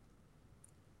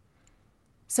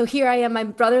 So here I am, my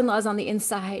brother-in-law's on the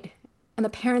inside, and the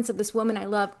parents of this woman I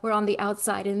love were on the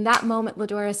outside. And in that moment,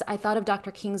 Ladoris, I thought of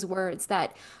Dr. King's words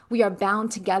that we are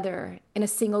bound together in a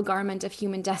single garment of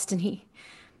human destiny.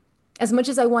 As much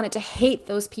as I wanted to hate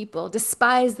those people,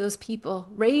 despise those people,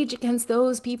 rage against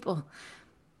those people,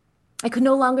 I could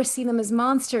no longer see them as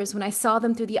monsters when I saw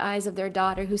them through the eyes of their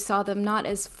daughter, who saw them not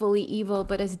as fully evil,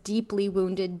 but as deeply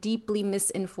wounded, deeply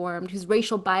misinformed, whose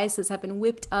racial biases have been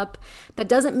whipped up. That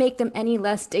doesn't make them any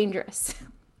less dangerous.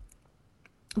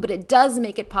 But it does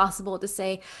make it possible to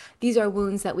say, these are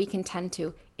wounds that we can tend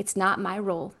to. It's not my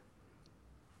role,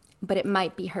 but it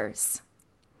might be hers.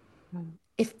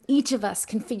 If each of us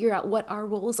can figure out what our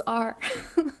roles are,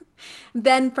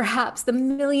 then perhaps the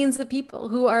millions of people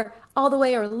who are all the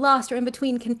way or lost or in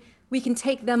between, we can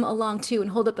take them along too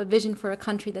and hold up a vision for a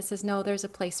country that says, no, there's a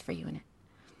place for you in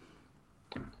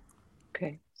it.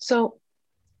 Okay, so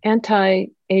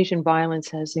anti-Asian violence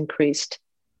has increased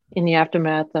in the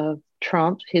aftermath of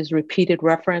Trump, his repeated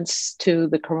reference to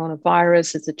the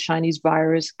coronavirus, it's a Chinese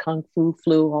virus, Kung Fu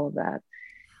flu, all of that.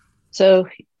 So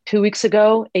 2 weeks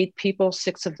ago, 8 people,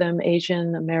 6 of them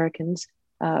Asian Americans,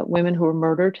 women who were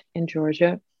murdered in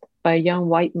Georgia by a young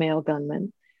white male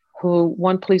gunman who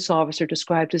one police officer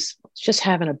described as just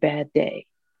having a bad day.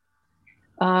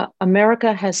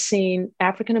 America has seen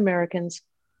African Americans,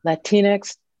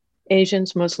 Latinx,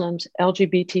 Asians, Muslims,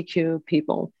 LGBTQ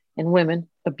people, and women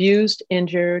abused,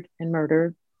 injured, and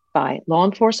murdered by law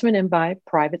enforcement and by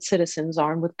private citizens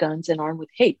armed with guns and armed with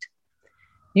hate.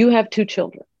 You have 2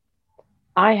 children.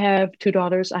 I have 2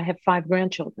 daughters. I have 5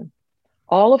 grandchildren,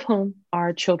 all of whom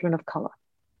are children of color.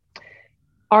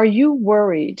 Are you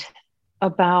worried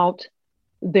about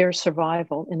their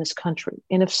survival in this country?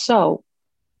 And if so,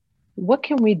 what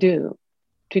can we do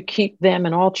to keep them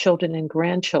and all children and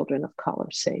grandchildren of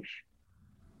color safe?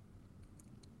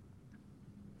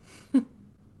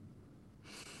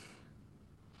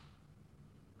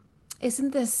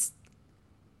 Isn't this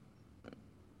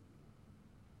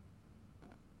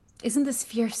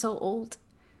fear so old?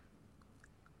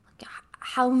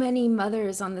 How many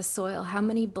mothers on the soil, how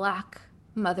many Black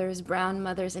mothers, brown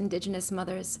mothers, indigenous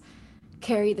mothers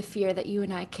carry the fear that you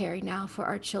and I carry now for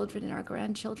our children and our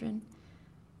grandchildren?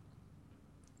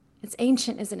 It's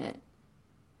ancient, isn't it?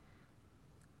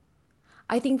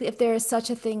 I think that if there is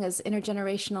such a thing as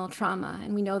intergenerational trauma,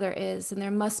 and we know there is, and there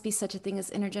must be such a thing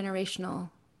as intergenerational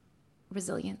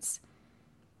resilience,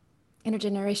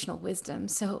 intergenerational wisdom.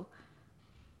 So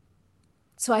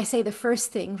I say the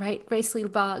first thing, right? Grace Lee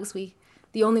Boggs,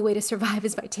 the only way to survive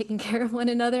is by taking care of one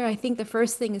another. I think the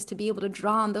first thing is to be able to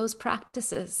draw on those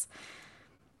practices,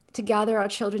 to gather our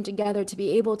children together, to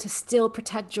be able to still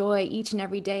protect joy each and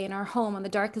every day in our home. On the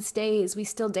darkest days, we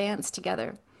still dance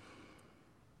together.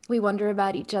 We wonder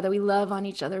about each other. We love on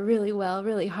each other really well,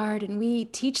 really hard, and we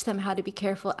teach them how to be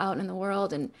careful out in the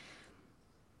world. And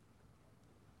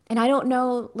I don't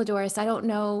know, Ladoris, I don't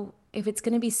know if it's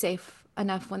going to be safe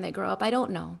enough when they grow up. I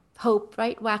don't know. Hope,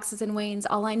 right, waxes and wanes.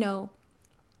 All I know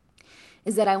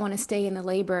is that I want to stay in the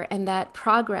labor, and that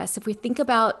progress, if we think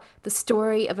about the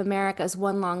story of America as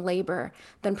one long labor,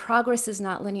 then progress is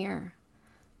not linear.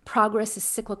 Progress is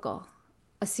cyclical,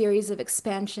 a series of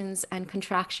expansions and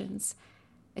contractions,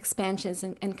 expansions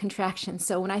and contractions.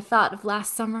 So when I thought of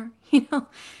last summer,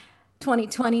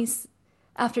 2020s,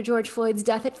 after George Floyd's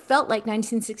death, it felt like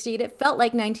 1968, it felt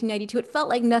like 1992, it felt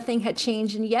like nothing had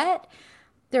changed, and yet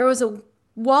there was a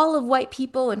wall of white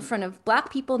people in front of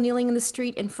Black people kneeling in the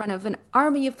street in front of an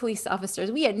army of police officers.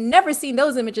 We had never seen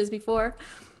those images before.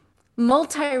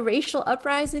 Multiracial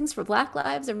uprisings for Black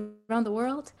lives around the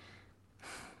world.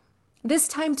 This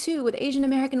time too, with Asian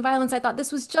American violence, I thought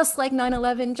this was just like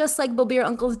 9/11, just like Bobir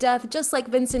Uncle's death, just like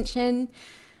Vincent Chin.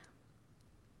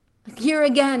 Here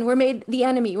again, we're made the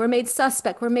enemy, we're made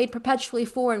suspect, we're made perpetually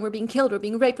foreign, we're being killed, we're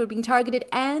being raped, we're being targeted,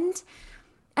 and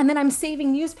then I'm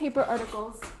saving newspaper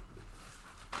articles.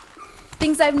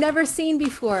 Things I've never seen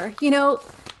before.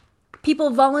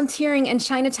 People volunteering in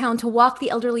Chinatown to walk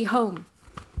the elderly home.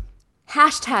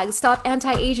 Hashtag stop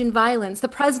anti-Asian violence. The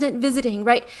president visiting,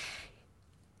 right?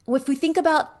 If we think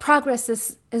about progress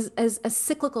as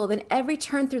cyclical, then every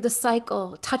turn through the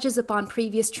cycle touches upon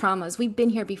previous traumas. We've been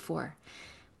here before.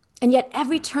 And yet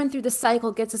every turn through the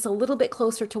cycle gets us a little bit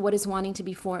closer to what is wanting to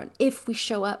be formed if we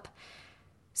show up.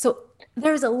 So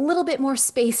there's a little bit more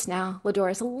space now,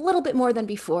 Ladoris, a little bit more than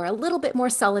before, a little bit more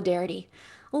solidarity,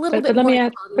 a little bit more.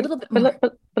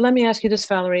 But let me ask you this,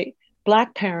 Valerie.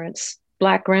 Black parents,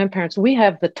 Black grandparents, we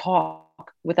have the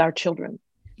talk with our children,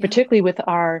 particularly with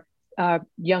our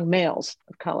young males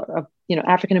of color,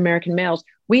 African-American males.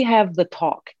 We have the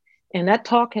talk, and that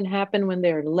talk can happen when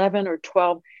they're 11 or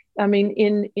 12. I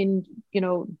mean,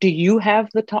 do you have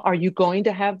the talk? Are you going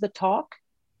to have the talk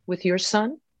with your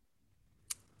son?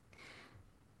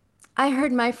 I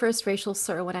heard my first racial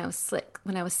slur when I was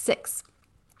six.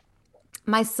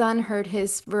 My son heard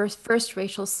his first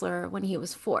racial slur when he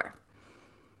was 4.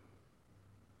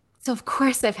 So of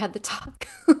course I've had the talk.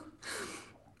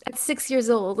 At 6 years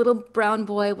old, little brown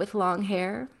boy with long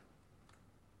hair.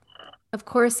 Of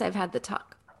course I've had the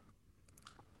talk.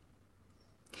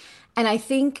 And I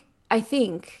think,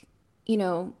 you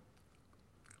know,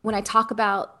 when I talk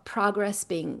about progress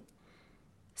being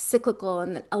cyclical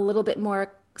and a little bit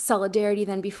more solidarity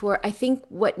than before, I think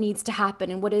what needs to happen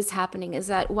and what is happening is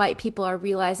that white people are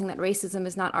realizing that racism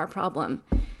is not our problem,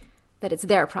 that it's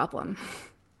their problem.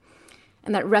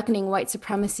 And that reckoning white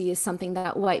supremacy is something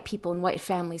that white people and white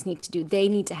families need to do. They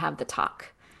need to have the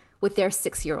talk with their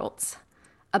 6-year-olds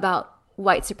about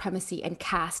white supremacy and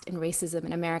caste and racism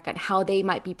in America and how they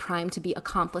might be primed to be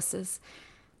accomplices.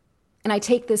 And I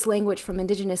take this language from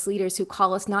indigenous leaders who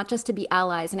call us not just to be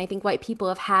allies. And I think white people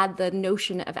have had the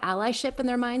notion of allyship in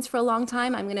their minds for a long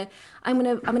time. I'm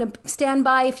gonna stand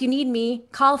by if you need me.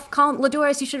 Call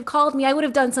Ladores, you should have called me. I would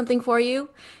have done something for you.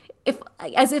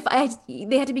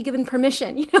 They had to be given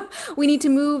permission. We need to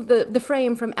move the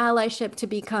frame from allyship to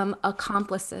become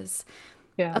accomplices.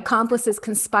 Yeah. Accomplices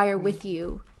conspire with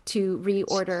you to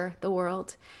reorder the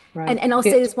world. Right. And I'll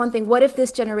say this one thing: what if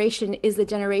this generation is the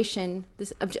generation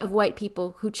of white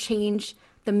people who change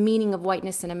the meaning of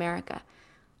whiteness in America?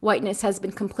 Whiteness has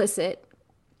been complicit.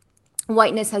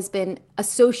 Whiteness has been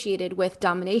associated with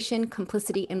domination,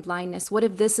 complicity, and blindness. What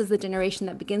if this is the generation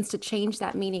that begins to change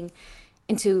that meaning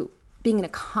into being an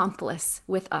accomplice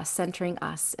with us, centering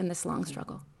us in this long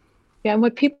struggle? Yeah, and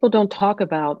what people don't talk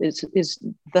about is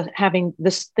having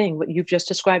this thing, what you've just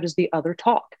described as the other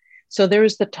talk. So there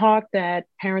is the talk that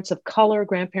parents of color,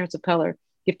 grandparents of color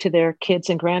give to their kids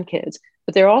and grandkids,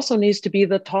 but there also needs to be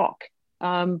the talk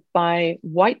by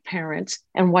white parents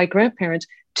and white grandparents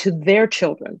to their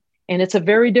children. And it's a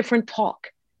very different talk,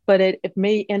 but it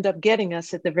may end up getting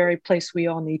us at the very place we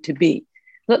all need to be.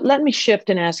 Let me shift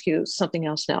and ask you something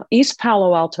else now. East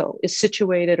Palo Alto is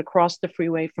situated across the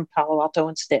freeway from Palo Alto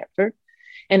and Stanford.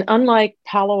 And unlike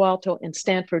Palo Alto and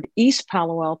Stanford, East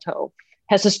Palo Alto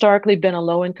has historically been a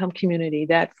low-income community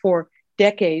that for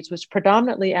decades was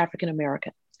predominantly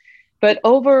African-American. But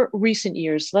over recent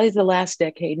years, like the last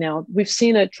decade now, we've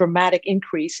seen a dramatic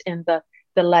increase in the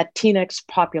Latinx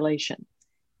population.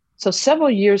 So several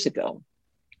years ago,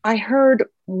 I heard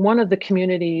one of the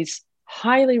community's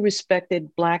highly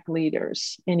respected Black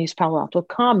leaders in East Palo Alto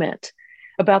comment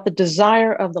about the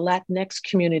desire of the Latinx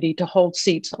community to hold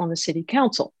seats on the city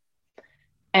council.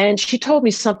 And she told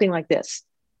me something like this: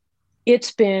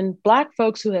 it's been Black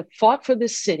folks who have fought for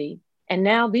this city, and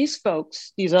now these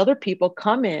folks, these other people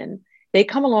come in, they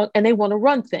come along and they want to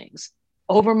run things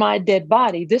over my dead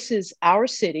body. This is our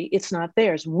city, it's not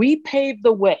theirs. We paved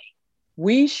the way.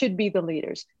 We should be the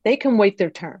leaders. They can wait their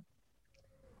turn.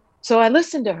 So I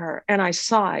listened to her and I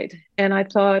sighed and I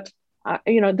thought,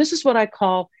 this is what I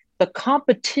call the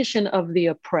competition of the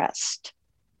oppressed.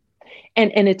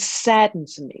 And it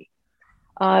saddens me.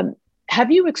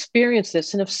 Have you experienced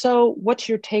this? And if so, what's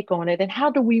your take on it? And how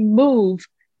do we move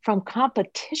from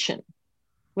competition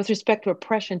with respect to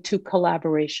oppression to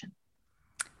collaboration?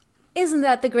 Isn't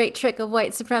that the great trick of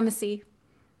white supremacy?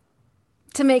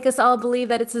 To make us all believe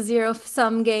that it's a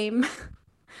zero-sum game.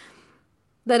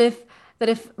 that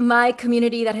if my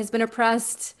community that has been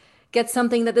oppressed gets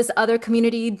something that this other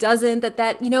community doesn't,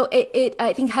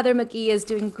 I think Heather McGhee is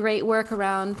doing great work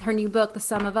around her new book, The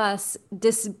Sum of Us,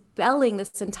 dispelling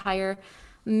this entire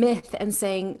myth and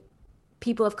saying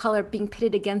people of color being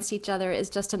pitted against each other is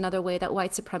just another way that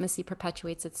white supremacy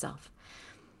perpetuates itself.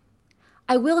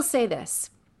 I will say this,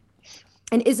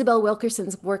 and Isabel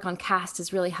Wilkerson's work on caste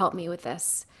has really helped me with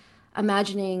this,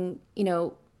 imagining,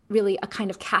 really a kind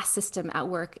of caste system at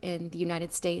work in the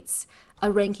United States,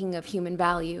 a ranking of human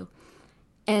value.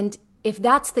 And if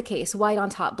that's the case, white on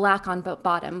top, Black on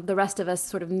bottom, the rest of us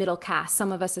sort of middle caste,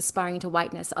 some of us aspiring to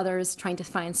whiteness, others trying to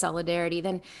find solidarity,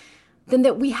 then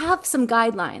that we have some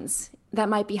guidelines that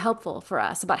might be helpful for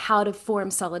us about how to form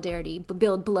solidarity,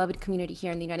 build beloved community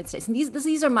here in the United States. And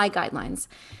these are my guidelines.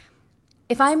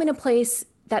 If I'm in a place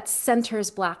that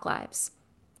centers Black lives,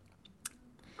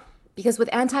 because with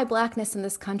anti-Blackness in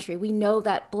this country, we know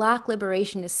that Black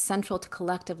liberation is central to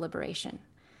collective liberation.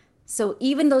 So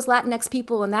even those Latinx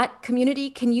people in that community,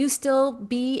 can you still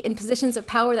be in positions of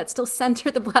power that still center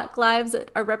the Black lives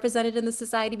that are represented in the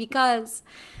society? Because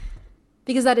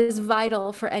that is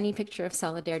vital for any picture of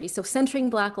solidarity. So centering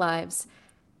Black lives,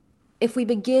 if we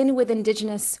begin with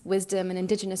Indigenous wisdom and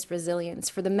Indigenous resilience,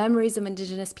 for the memories of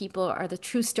Indigenous people are the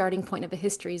true starting point of the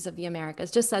histories of the Americas,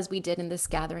 just as we did in this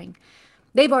gathering.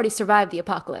 They've already survived the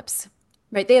apocalypse,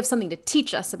 right? They have something to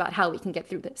teach us about how we can get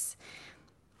through this.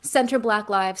 Center Black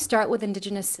lives, start with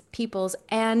Indigenous peoples,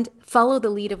 and follow the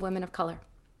lead of women of color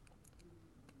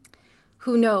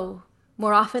who know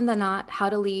more often than not how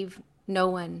to leave no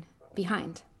one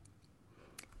behind.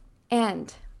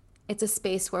 And it's a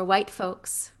space where white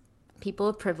folks, people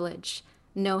of privilege,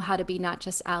 know how to be not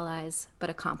just allies, but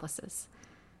accomplices.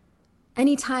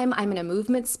 Anytime I'm in a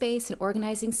movement space, an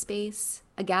organizing space,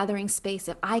 a gathering space,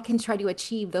 if I can try to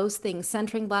achieve those things,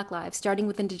 centering Black lives, starting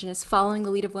with Indigenous, following the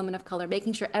lead of women of color,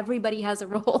 making sure everybody has a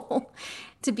role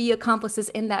to be accomplices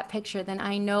in that picture, then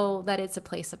I know that it's a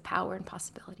place of power and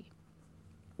possibility.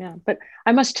 Yeah, but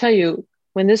I must tell you,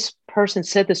 when this person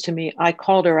said this to me, I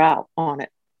called her out on it.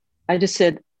 I just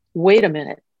said, wait a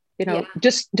minute,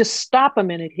 just stop a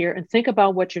minute here and think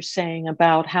about what you're saying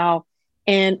about how,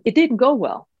 and it didn't go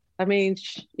well. I mean,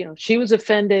 she was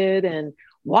offended, and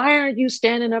why aren't you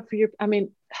standing up for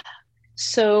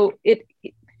so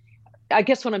I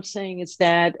guess what I'm saying is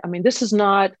that, this is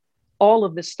not all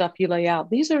of this stuff you lay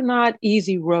out. These are not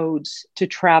easy roads to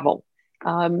travel.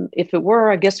 If it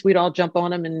were, I guess we'd all jump on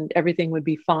them and everything would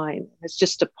be fine. It's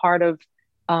just a part of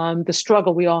the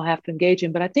struggle we all have to engage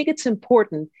in. But I think it's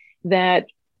important that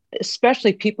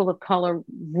especially people of color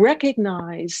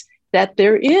recognize that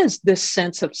there is this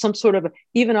sense of some sort of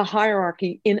even a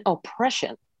hierarchy in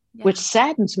oppression, which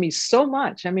saddens me so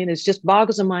much. It just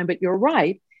boggles the mind, but you're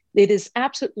right. It is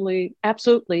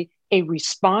absolutely a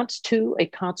response to a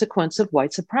consequence of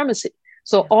white supremacy.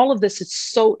 So all of this is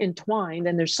so entwined,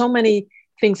 and there's so many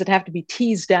things that have to be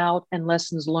teased out and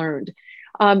lessons learned.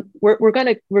 We're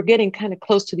getting kind of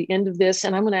close to the end of this,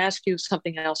 and I'm going to ask you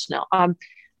something else now.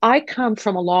 I come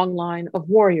from a long line of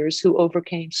warriors who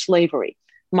overcame slavery.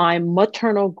 My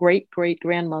maternal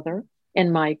great-great-grandmother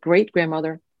and my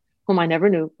great-grandmother, whom I never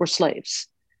knew, were slaves.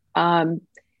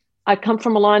 I come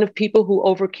from a line of people who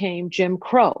overcame Jim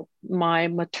Crow. My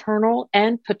maternal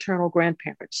and paternal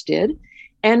grandparents did.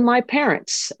 And my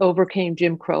parents overcame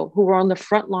Jim Crow, who were on the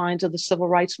front lines of the civil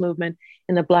rights movement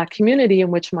in the Black community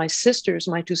in which my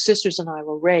two sisters and I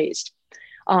were raised.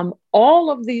 All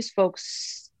of these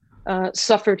folks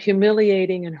suffered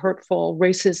humiliating and hurtful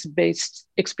racist-based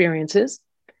experiences.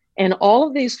 And all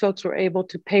of these folks were able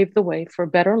to pave the way for a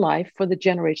better life for the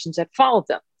generations that followed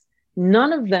them.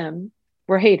 None of them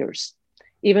were haters,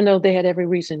 even though they had every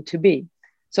reason to be.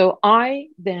 So I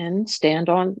then stand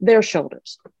on their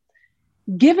shoulders.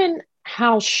 Given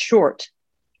how short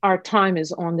our time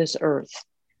is on this earth,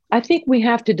 I think we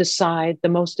have to decide the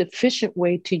most efficient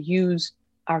way to use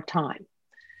our time.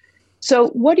 So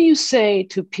what do you say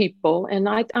to people, and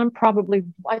I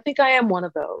think I am one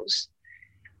of those,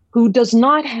 who does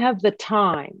not have the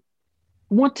time,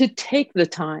 want to take the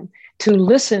time to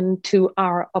listen to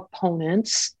our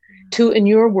opponents, to, in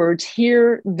your words,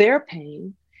 hear their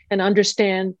pain and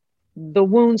understand the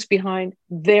wounds behind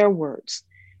their words.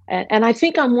 And I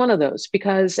think I'm one of those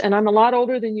and I'm a lot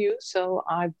older than you. So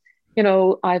I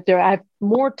have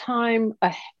more time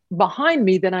behind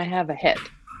me than I have ahead.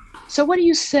 So what do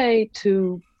you say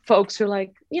to folks who are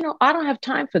like, I don't have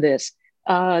time for this,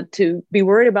 to be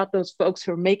worried about those folks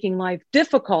who are making life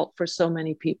difficult for so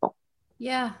many people?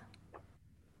 Yeah.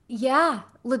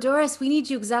 LaDoris, we need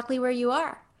you exactly where you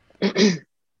are.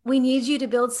 We need you to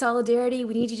build solidarity.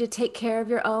 We need you to take care of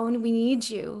your own. We need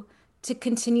you to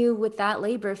continue with that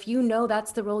labor. If you know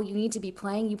that's the role you need to be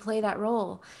playing, you play that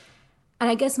role. And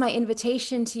I guess my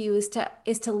invitation to you is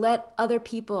to let other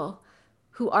people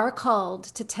who are called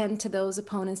to tend to those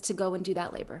opponents to go and do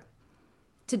that labor,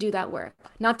 to do that work.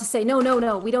 Not to say, no,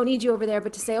 we don't need you over there,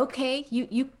 but to say, okay,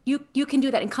 you can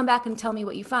do that and come back and tell me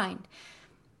what you find.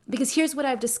 Because here's what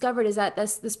I've discovered is that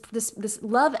this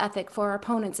love ethic for our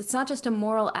opponents, it's not just a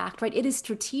moral act, right? It is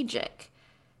strategic.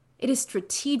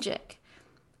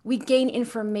 We gain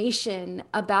information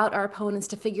about our opponents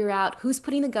to figure out who's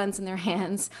putting the guns in their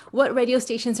hands, what radio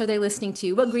stations are they listening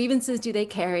to, what grievances do they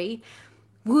carry,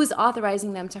 who's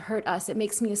authorizing them to hurt us. It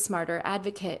makes me a smarter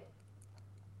advocate.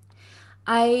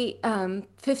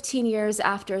 15 years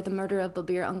after the murder of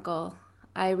Babir Uncle,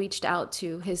 I reached out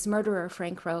to his murderer,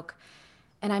 Frank Roque,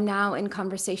 and I'm now in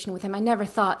conversation with him. I never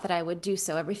thought that I would do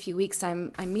so. Every few weeks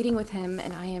I'm meeting with him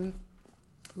and I am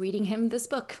reading him this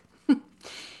book.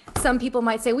 Some people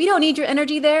might say, we don't need your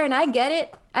energy there. And I get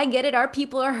it. Our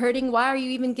people are hurting. Why are you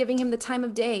even giving him the time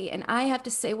of day? And I have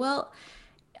to say, well,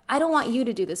 I don't want you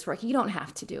to do this work. You don't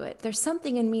have to do it. There's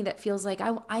something in me that feels like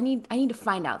I need to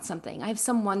find out something. I have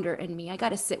some wonder in me. I got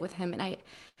to sit with him. And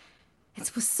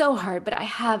It was so hard, but I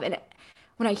have. And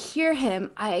when I hear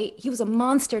him, he was a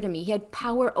monster to me. He had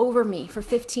power over me for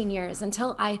 15 years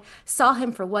until I saw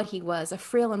him for what he was, a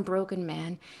frail and broken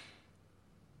man.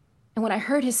 And when I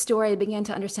heard his story, I began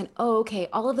to understand, oh, okay,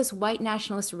 all of this white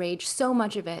nationalist rage, so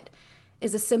much of it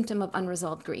is a symptom of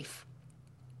unresolved grief.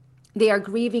 They are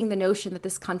grieving the notion that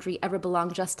this country ever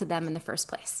belonged just to them in the first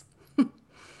place.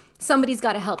 Somebody's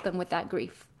got to help them with that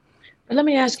grief. But let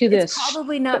me ask you this. It's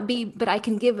probably not be, but I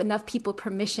can give enough people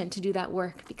permission to do that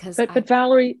work because. But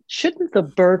Valerie, shouldn't the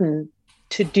burden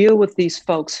to deal with these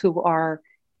folks who are,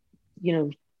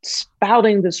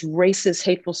 spouting this racist,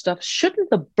 hateful stuff, shouldn't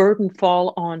the burden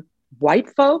fall on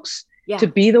white folks to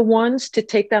be the ones to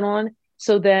take that on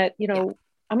so that,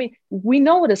 I mean, we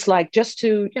know what it's like just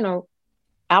to,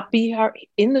 be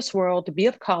in this world, to be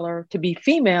of color, to be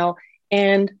female,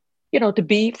 and, to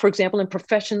be, for example, in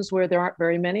professions where there aren't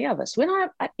very many of us. We don't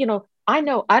have, I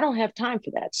know I don't have time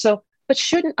for that. So, but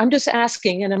I'm just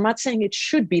asking, and I'm not saying it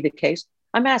should be the case.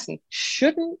 I'm asking,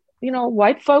 shouldn't,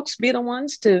 white folks be the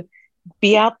ones to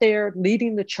be out there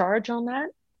leading the charge on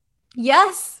that?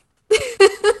 Yes.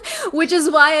 Which is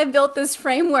why I built this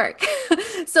framework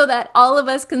so that all of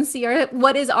us can see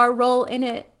what is our role in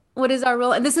it. What is our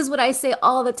role? And this is what I say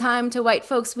all the time to white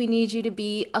folks. We need you to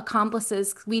be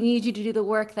accomplices. We need you to do the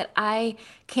work that I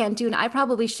can't do and I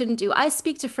probably shouldn't do. I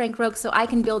speak to Frank Roque so I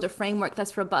can build a framework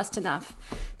that's robust enough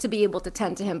to be able to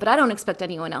tend to him, but I don't expect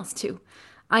anyone else to.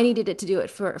 I needed it to do it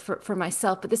for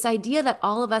myself. But this idea that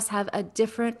all of us have a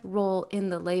different role in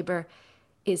the labor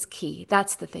is key.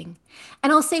 That's the thing.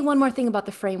 And I'll say one more thing about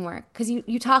the framework, because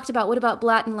you talked about what about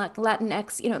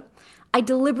Latinx. I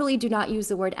deliberately do not use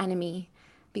the word enemy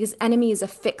because enemy is a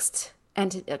fixed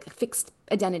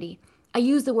identity. I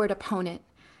use the word opponent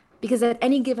because at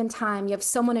any given time, you have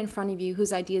someone in front of you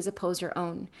whose ideas oppose your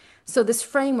own. So this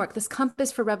framework, this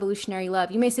compass for revolutionary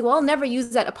love, you may say, well, I'll never use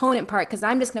that opponent part because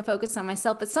I'm just going to focus on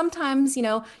myself. But sometimes,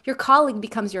 your colleague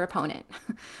becomes your opponent.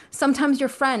 Sometimes your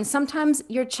friend, sometimes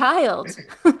your child.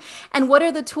 And what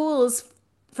are the tools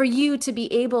for you to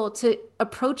be able to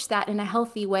approach that in a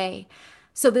healthy way?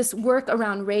 So this work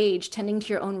around rage, tending to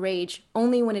your own rage,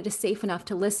 only when it is safe enough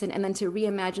to listen and then to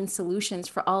reimagine solutions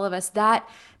for all of us, that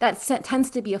tends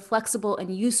to be a flexible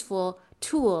and useful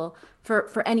tool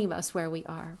for any of us where we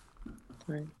are.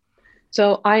 Right.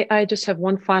 So I just have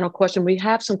one final question. We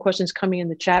have some questions coming in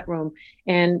the chat room.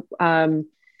 And, I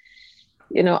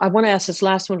want to ask this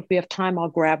last one. If we have time, I'll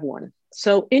grab one.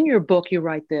 So in your book, you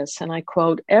write this, and I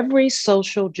quote, "Every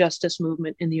social justice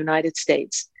movement in the United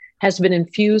States has been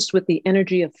infused with the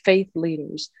energy of faith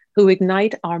leaders who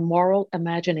ignite our moral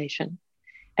imagination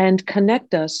and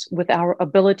connect us with our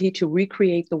ability to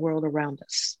recreate the world around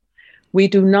us. We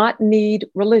do not need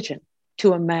religion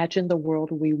to imagine the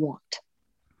world we want."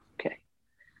 Okay.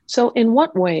 So in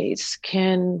what ways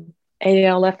can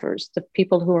ALFers, the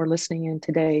people who are listening in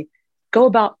today, go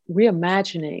about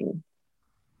reimagining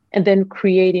and then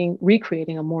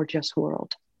recreating a more just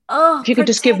world? If you could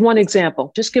just give one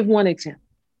example,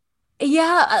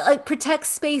 Yeah, like protect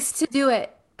space to do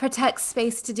it.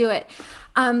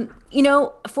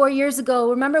 4 years ago,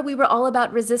 remember we were all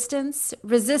about resistance,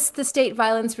 resist the state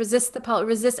violence, resist the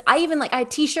resist. I had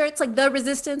t-shirts like the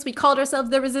resistance. We called ourselves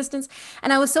the resistance.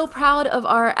 And I was so proud of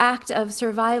our act of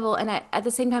survival. And at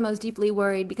the same time, I was deeply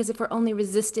worried because if we're only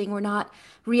resisting, we're not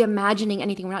reimagining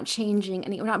anything. We're not changing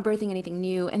anything. We're not birthing anything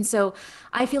new. And so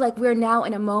I feel like we're now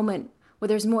in a moment where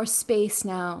there's more space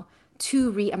now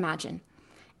to reimagine.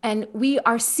 And we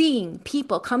are seeing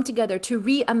people come together to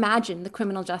reimagine the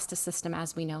criminal justice system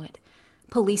as we know it,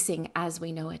 policing as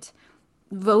we know it,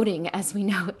 voting as we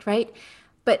know it, right?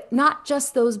 But not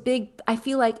just those big, I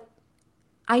feel like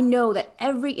I know that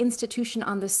every institution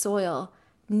on the soil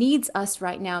needs us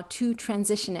right now to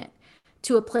transition it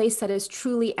to a place that is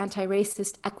truly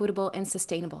anti-racist, equitable, and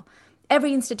sustainable.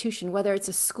 Every institution, whether it's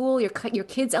a school, your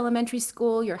kid's elementary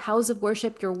school, your house of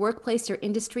worship, your workplace, your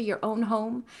industry, your own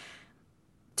home,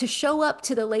 to show up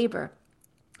to the labor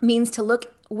means to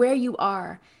look where you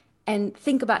are and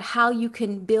think about how you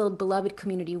can build beloved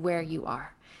community where you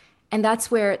are. And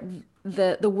that's where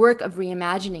the work of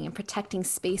reimagining and protecting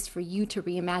space for you to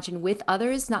reimagine with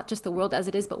others, not just the world as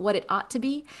it is, but what it ought to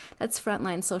be, that's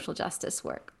frontline social justice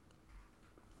work.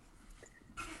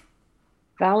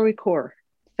 Valerie Kaur,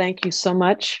 thank you so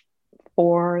much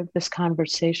for this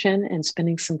conversation and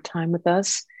spending some time with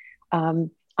us.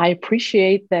 I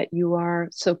appreciate that you are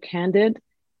so candid,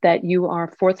 that you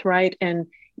are forthright, and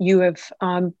you have,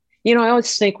 I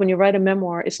always think when you write a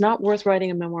memoir, it's not worth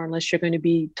writing a memoir unless you're going to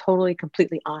be totally,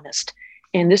 completely honest.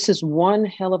 And this is one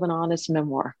hell of an honest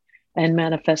memoir and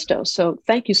manifesto. So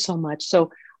thank you so much.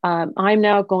 So I'm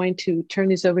now going to turn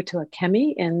these over to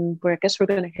Akemi, and I guess we're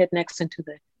going to head next into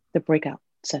the breakout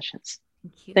sessions.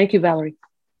 Thank you, Valerie.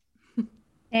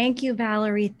 Thank you,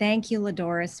 Valerie. Thank you,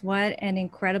 Ladoris. What an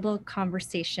incredible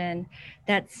conversation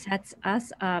that sets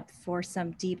us up for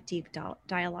some deep, deep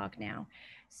dialogue now.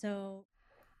 So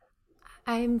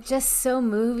I'm just so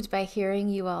moved by hearing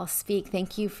you all speak.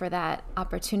 Thank you for that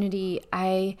opportunity.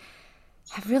 I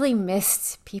have really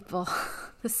missed people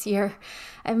this year.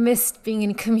 I've missed being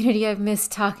in community. I've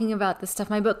missed talking about this stuff.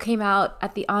 My book came out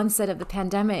at the onset of the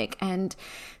pandemic. And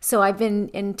so I've been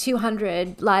in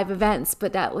 200 live events,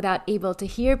 but that without able to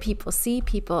hear people, see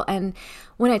people. And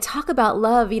when I talk about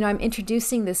love, I'm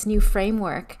introducing this new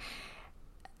framework.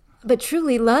 But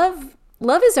truly, love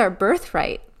is our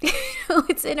birthright.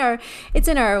 It's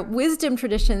in our wisdom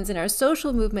traditions, in our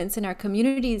social movements, in our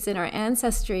communities, in our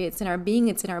ancestry. It's in our being.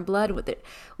 It's in our blood. With it,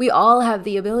 we all have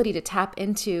the ability to tap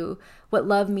into what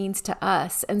love means to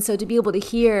us. And so to be able to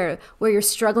hear where you're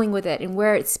struggling with it and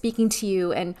where it's speaking to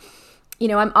you, and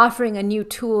I'm offering a new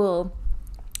tool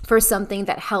for something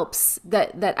that helps,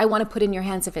 that I want to put in your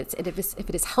hands if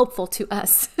it is helpful to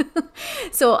us.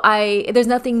 So there's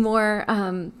nothing more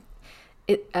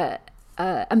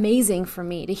amazing for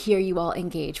me to hear you all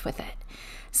engage with it.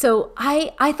 So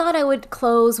I thought I would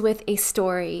close with a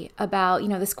story about,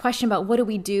 this question about what do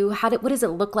we do? What does it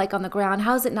look like on the ground?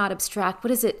 How is it not abstract?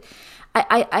 What is it?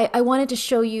 I wanted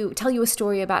to tell you a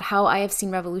story about how I have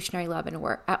seen revolutionary love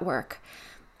at work.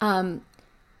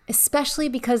 Especially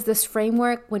because this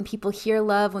framework, when people hear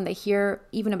love, when they hear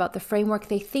even about the framework,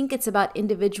 they think it's about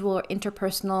individual or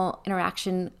interpersonal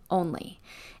interaction only,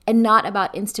 and not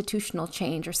about institutional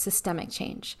change or systemic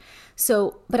change.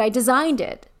 But I designed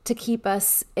it to keep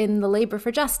us in the labor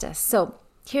for justice. So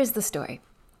here's the story.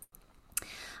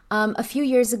 A few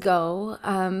years ago,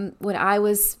 when I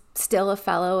was still a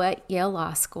fellow at Yale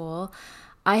Law School,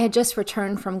 I had just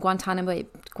returned from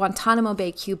Guantanamo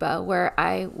Bay, Cuba, where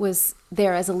I was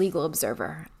there as a legal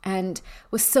observer and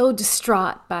was so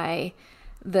distraught by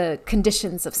the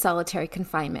conditions of solitary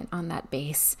confinement on that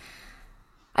base.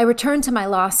 I returned to my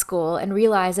law school and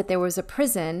realized that there was a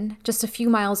prison just a few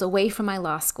miles away from my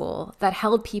law school that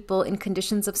held people in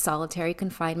conditions of solitary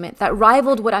confinement that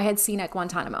rivaled what I had seen at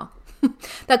Guantanamo.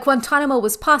 That Guantanamo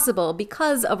was possible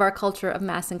because of our culture of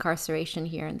mass incarceration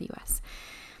here in the US.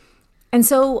 And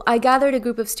so I gathered a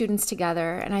group of students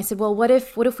together and I said, well, what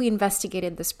if we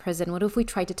investigated this prison? What if we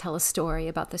tried to tell a story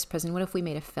about this prison? What if we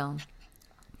made a film?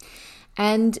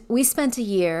 And we spent a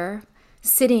year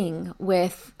sitting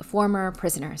with former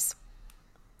prisoners,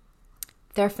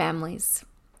 their families,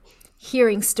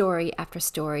 hearing story after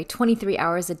story, 23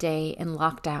 hours a day in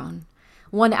lockdown,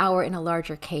 1 hour in a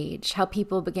larger cage, how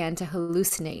people began to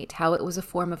hallucinate, how it was a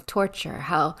form of torture,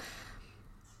 how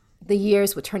the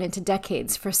years would turn into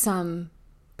decades for some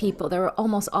people. They were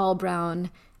almost all brown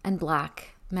and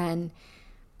black men.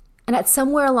 And at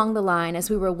somewhere along the line, as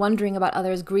we were wondering about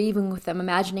others, grieving with them,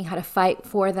 imagining how to fight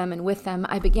for them and with them,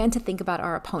 I began to think about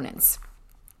our opponents.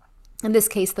 In this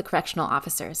case, the correctional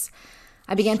officers.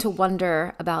 I began to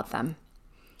wonder about them.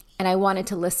 And I wanted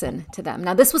to listen to them.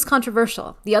 Now, this was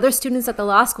controversial. The other students at the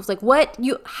law school was like,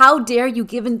 how dare you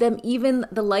give them even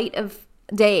the light of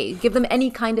day, give them any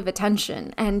kind of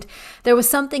attention? And there was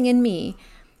something in me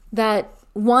that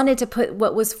wanted to put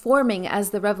what was forming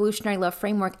as the revolutionary love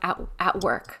framework at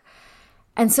work.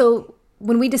 And so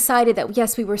when we decided that,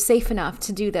 yes, we were safe enough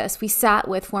to do this, we sat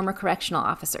with former correctional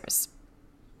officers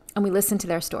and we listened to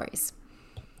their stories.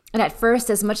 And at first,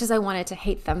 as much as I wanted to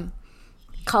hate them,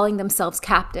 calling themselves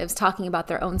captives, talking about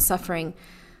their own suffering,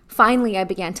 finally, I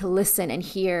began to listen and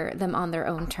hear them on their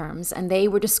own terms. And they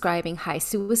were describing high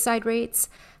suicide rates,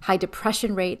 high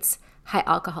depression rates, high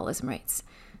alcoholism rates,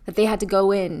 that they had to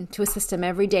go into a system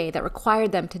every day that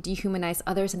required them to dehumanize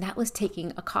others. And that was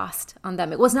taking a cost on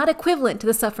them. It was not equivalent to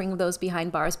the suffering of those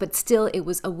behind bars, but still it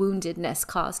was a woundedness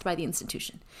caused by the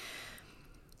institution.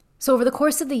 So over the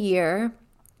course of the year,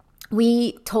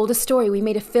 we told a story. We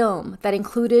made a film that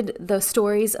included the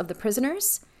stories of the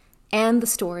prisoners and the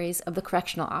stories of the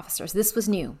correctional officers. This was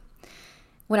new.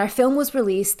 When our film was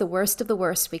released, The Worst of the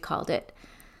Worst, we called it,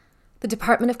 the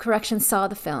Department of Corrections saw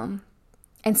the film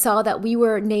and saw that we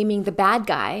were naming the bad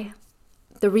guy,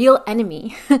 the real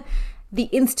enemy, the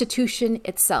institution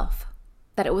itself,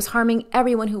 that it was harming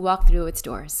everyone who walked through its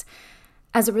doors.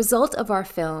 As a result of our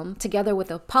film, together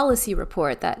with a policy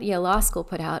report that Yale Law School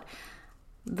put out,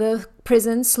 the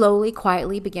prison slowly,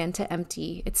 quietly began to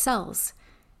empty its cells.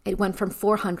 It went from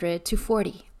 400 to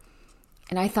 40.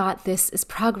 And I thought, this is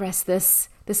progress. This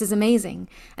is amazing.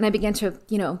 And I began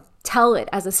to, tell it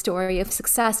as a story of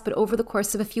success. But over the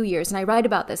course of a few years, and I write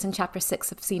about this in chapter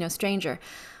 6 of See No Stranger,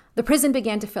 the prison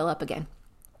began to fill up again.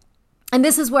 And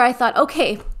this is where I thought,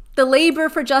 okay, the labor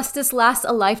for justice lasts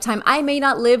a lifetime. I may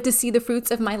not live to see the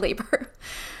fruits of my labor.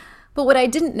 But what I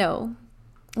didn't know,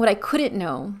 what I couldn't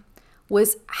know,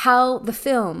 was how the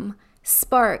film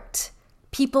sparked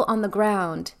people on the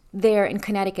ground there in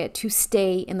Connecticut to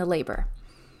stay in the labor.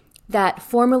 That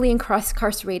formerly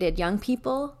incarcerated young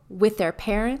people with their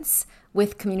parents,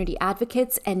 with community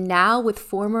advocates, and now with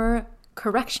former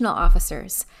correctional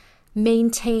officers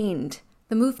maintained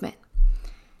the movement.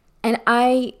 And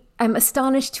I'm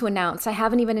astonished to announce, I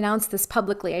haven't even announced this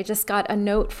publicly, I just got a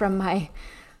note from my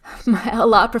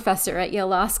law professor at Yale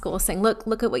Law School saying,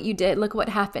 look at what you did, look what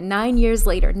happened. 9 years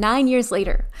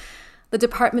later, the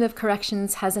Department of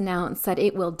Corrections has announced that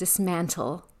it will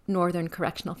dismantle Northern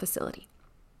Correctional Facility.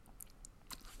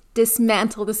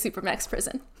 Dismantle the Supermax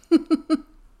prison.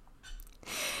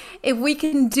 If we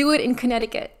can do it in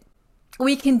Connecticut,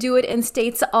 we can do it in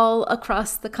states all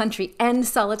across the country, end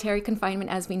solitary confinement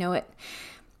as we know it.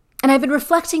 And I've been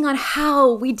reflecting on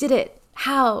how we did it.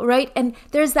 How, right? And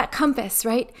there's that compass,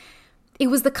 right? It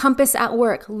was the compass at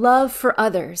work, love for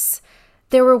others.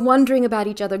 They were wondering about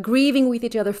each other, grieving with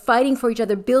each other, fighting for each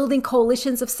other, building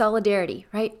coalitions of solidarity,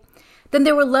 right? Then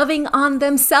they were loving on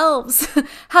themselves.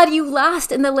 How do you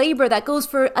last in the labor that goes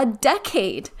for a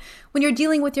decade? When you're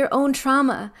dealing with your own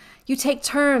trauma, you take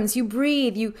turns, you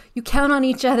breathe, you count on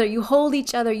each other, you hold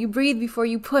each other, you breathe before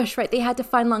you push, right? They had to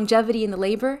find longevity in the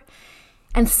labor.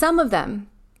 And some of them,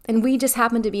 and we just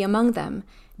happened to be among them,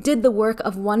 did the work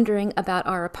of wondering about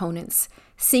our opponents,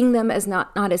 seeing them as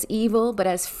not as evil, but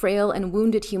as frail and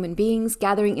wounded human beings,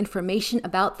 gathering information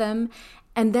about them,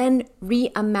 and then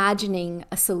reimagining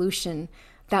a solution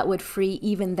that would free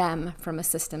even them from a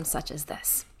system such as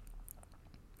this.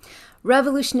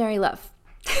 Revolutionary love.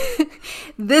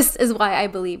 This is why I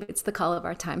believe it's the call of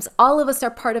our times. All of us are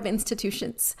part of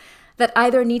institutions that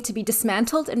either need to be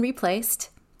dismantled and replaced,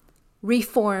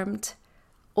 reformed,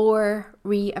 or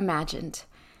reimagined.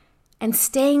 And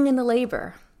staying in the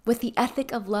labor with the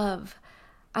ethic of love,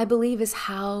 I believe, is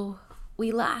how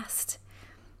we last.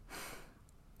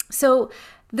 So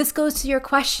this goes to your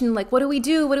question, like, what do we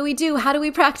do? What do we do? How do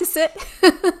we practice it?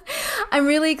 I'm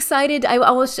really excited.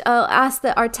 I'll ask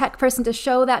our tech person to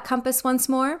show that compass once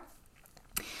more.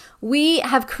 We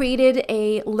have created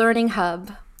a learning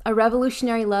hub, a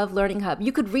Revolutionary Love learning hub.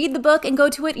 You could read the book and go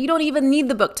to it. You don't even need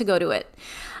the book to go to it.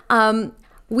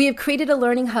 We have created a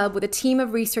learning hub with a team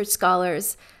of research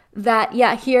scholars that,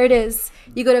 here it is.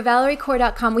 You go to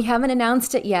ValerieKaur.com. We haven't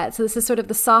announced it yet, so this is sort of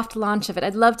the soft launch of it.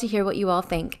 I'd love to hear what you all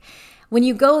think. When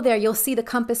you go there, you'll see the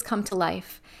compass come to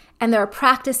life. And there are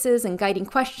practices and guiding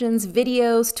questions,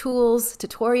 videos, tools,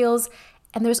 tutorials,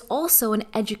 and there's also an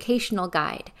educational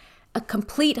guide, a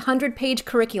complete 100-page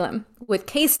curriculum with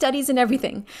case studies and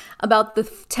everything about the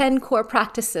 10 core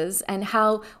practices and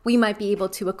how we might be able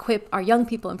to equip our young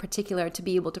people in particular to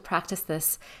be able to practice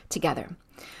this together.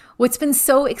 What's been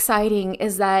so exciting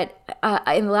is that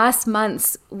in the last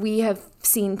months, we have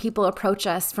seen people approach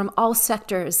us from all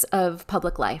sectors of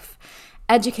public life.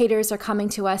 Educators are coming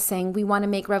to us saying, we want to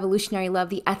make revolutionary love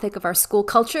the ethic of our school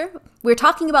culture. We're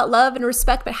talking about love and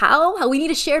respect, but how? We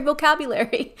need a shared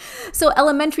vocabulary. So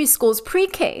elementary schools,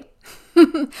 pre-K,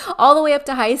 all the way up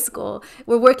to high school.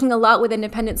 We're working a lot with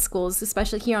independent schools,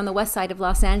 especially here on the west side of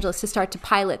Los Angeles, to start to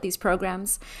pilot these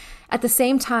programs. At the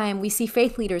same time, we see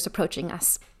faith leaders approaching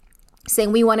us,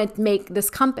 saying we want to make this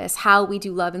compass how we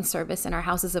do love and service in our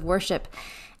houses of worship.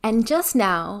 And just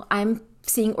now, I'm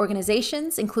seeing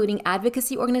organizations, including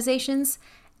advocacy organizations,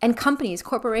 and companies,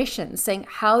 corporations, saying,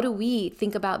 how do we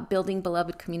think about building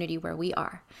beloved community where we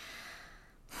are?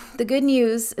 The good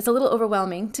news, it's a little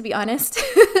overwhelming, to be honest,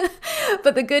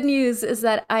 but the good news is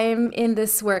that I am in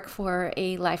this work for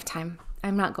a lifetime.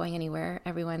 I'm not going anywhere,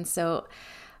 everyone. So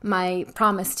my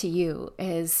promise to you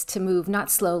is to move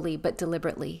not slowly, but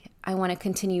deliberately. I want to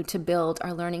continue to build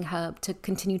our learning hub, to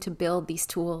continue to build these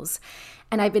tools.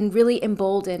 And I've been really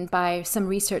emboldened by some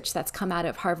research that's come out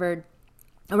of Harvard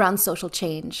around social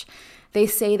change. They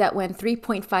say that when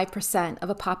 3.5% of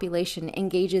a population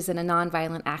engages in a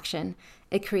nonviolent action,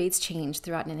 it creates change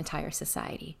throughout an entire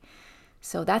society.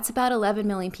 So that's about 11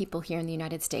 million people here in the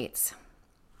United States.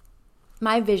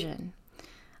 My vision,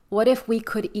 what if we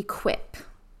could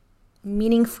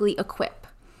meaningfully equip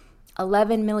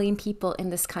 11 million people in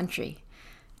this country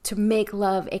to make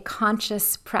love a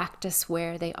conscious practice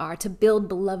where they are, to build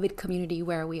beloved community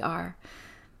where we are?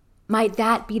 Might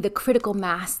that be the critical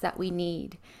mass that we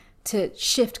need to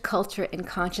shift culture and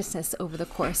consciousness over the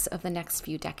course of the next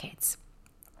few decades?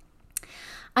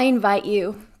 I invite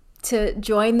you to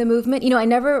join the movement. I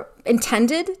never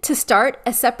intended to start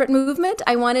a separate movement.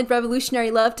 I wanted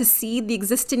Revolutionary Love to see the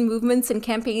existing movements and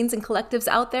campaigns and collectives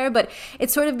out there, but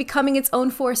it's sort of becoming its own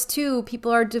force too.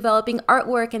 People are developing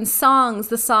artwork and songs.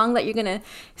 The song that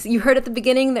you heard at the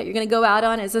beginning that you're going to go out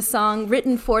on is a song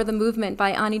written for the movement by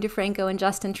Ani DeFranco and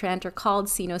Justin Tranter called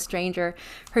See No Stranger.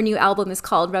 Her new album is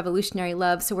called Revolutionary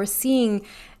Love. So we're seeing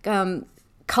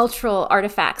cultural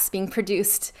artifacts being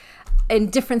produced in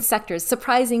different sectors,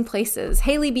 surprising places.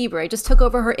 Hailey Bieber, I just took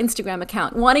over her Instagram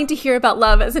account, wanting to hear about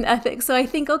love as an ethic. So I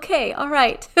think, okay, all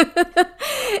right,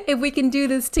 if we can do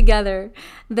this together,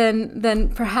 then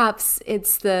perhaps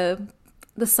it's the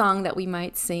song that we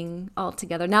might sing all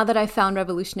together. Now that I've found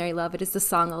Revolutionary Love, it is the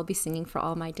song I'll be singing for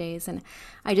all my days, and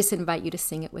I just invite you to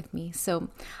sing it with me. So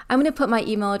I'm going to put my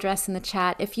email address in the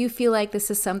chat. If you feel like this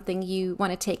is something you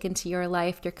want to take into your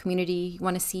life, your community, you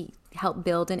want to see help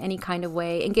build in any kind of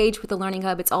way, engage with the Learning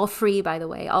Hub. It's all free, by the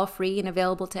way, all free and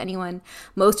available to anyone.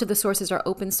 Most of the sources are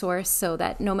open source so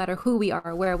that no matter who we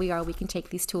are, where we are, we can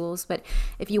take these tools. But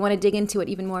if you want to dig into it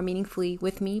even more meaningfully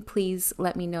with me, please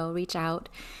let me know, reach out.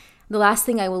 The last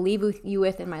thing I will leave you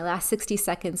with in my last 60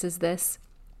 seconds is this.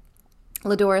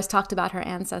 LaDoris talked about her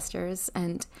ancestors,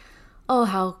 and oh,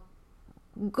 how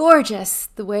gorgeous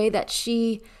the way that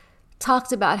she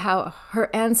talked about how her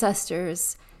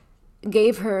ancestors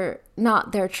gave her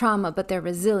not their trauma, but their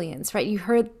resilience, right? You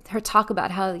heard her talk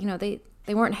about how, they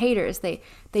weren't haters. They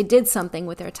did something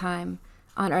with their time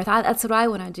on Earth. That's what I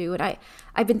want to do. And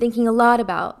I've been thinking a lot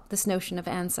about this notion of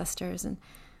ancestors, and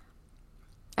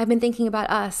I've been thinking about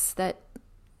us, that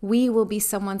we will be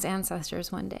someone's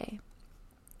ancestors one day.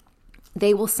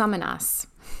 They will summon us.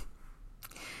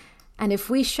 And if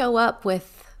we show up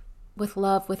with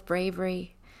love, with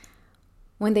bravery,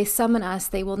 when they summon us,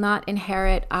 they will not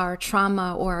inherit our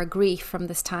trauma or our grief from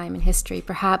this time in history.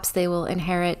 Perhaps they will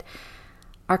inherit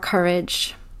our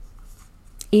courage,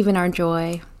 even our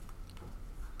joy,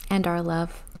 and our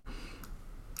love.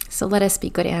 So let us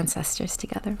be good ancestors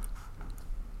together.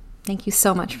 Thank you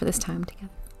so much for this time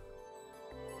together.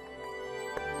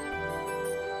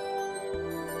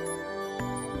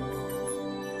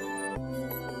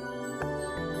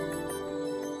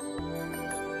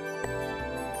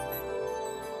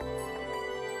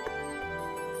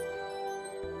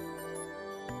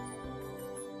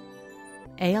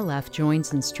 ALF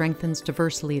joins and strengthens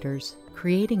diverse leaders,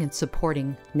 creating and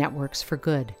supporting networks for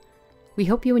good. We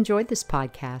hope you enjoyed this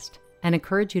podcast and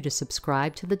encourage you to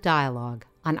subscribe to The Dialogue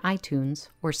on iTunes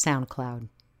or SoundCloud.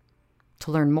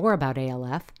 To learn more about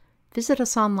ALF, visit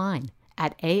us online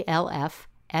at alfsv.org.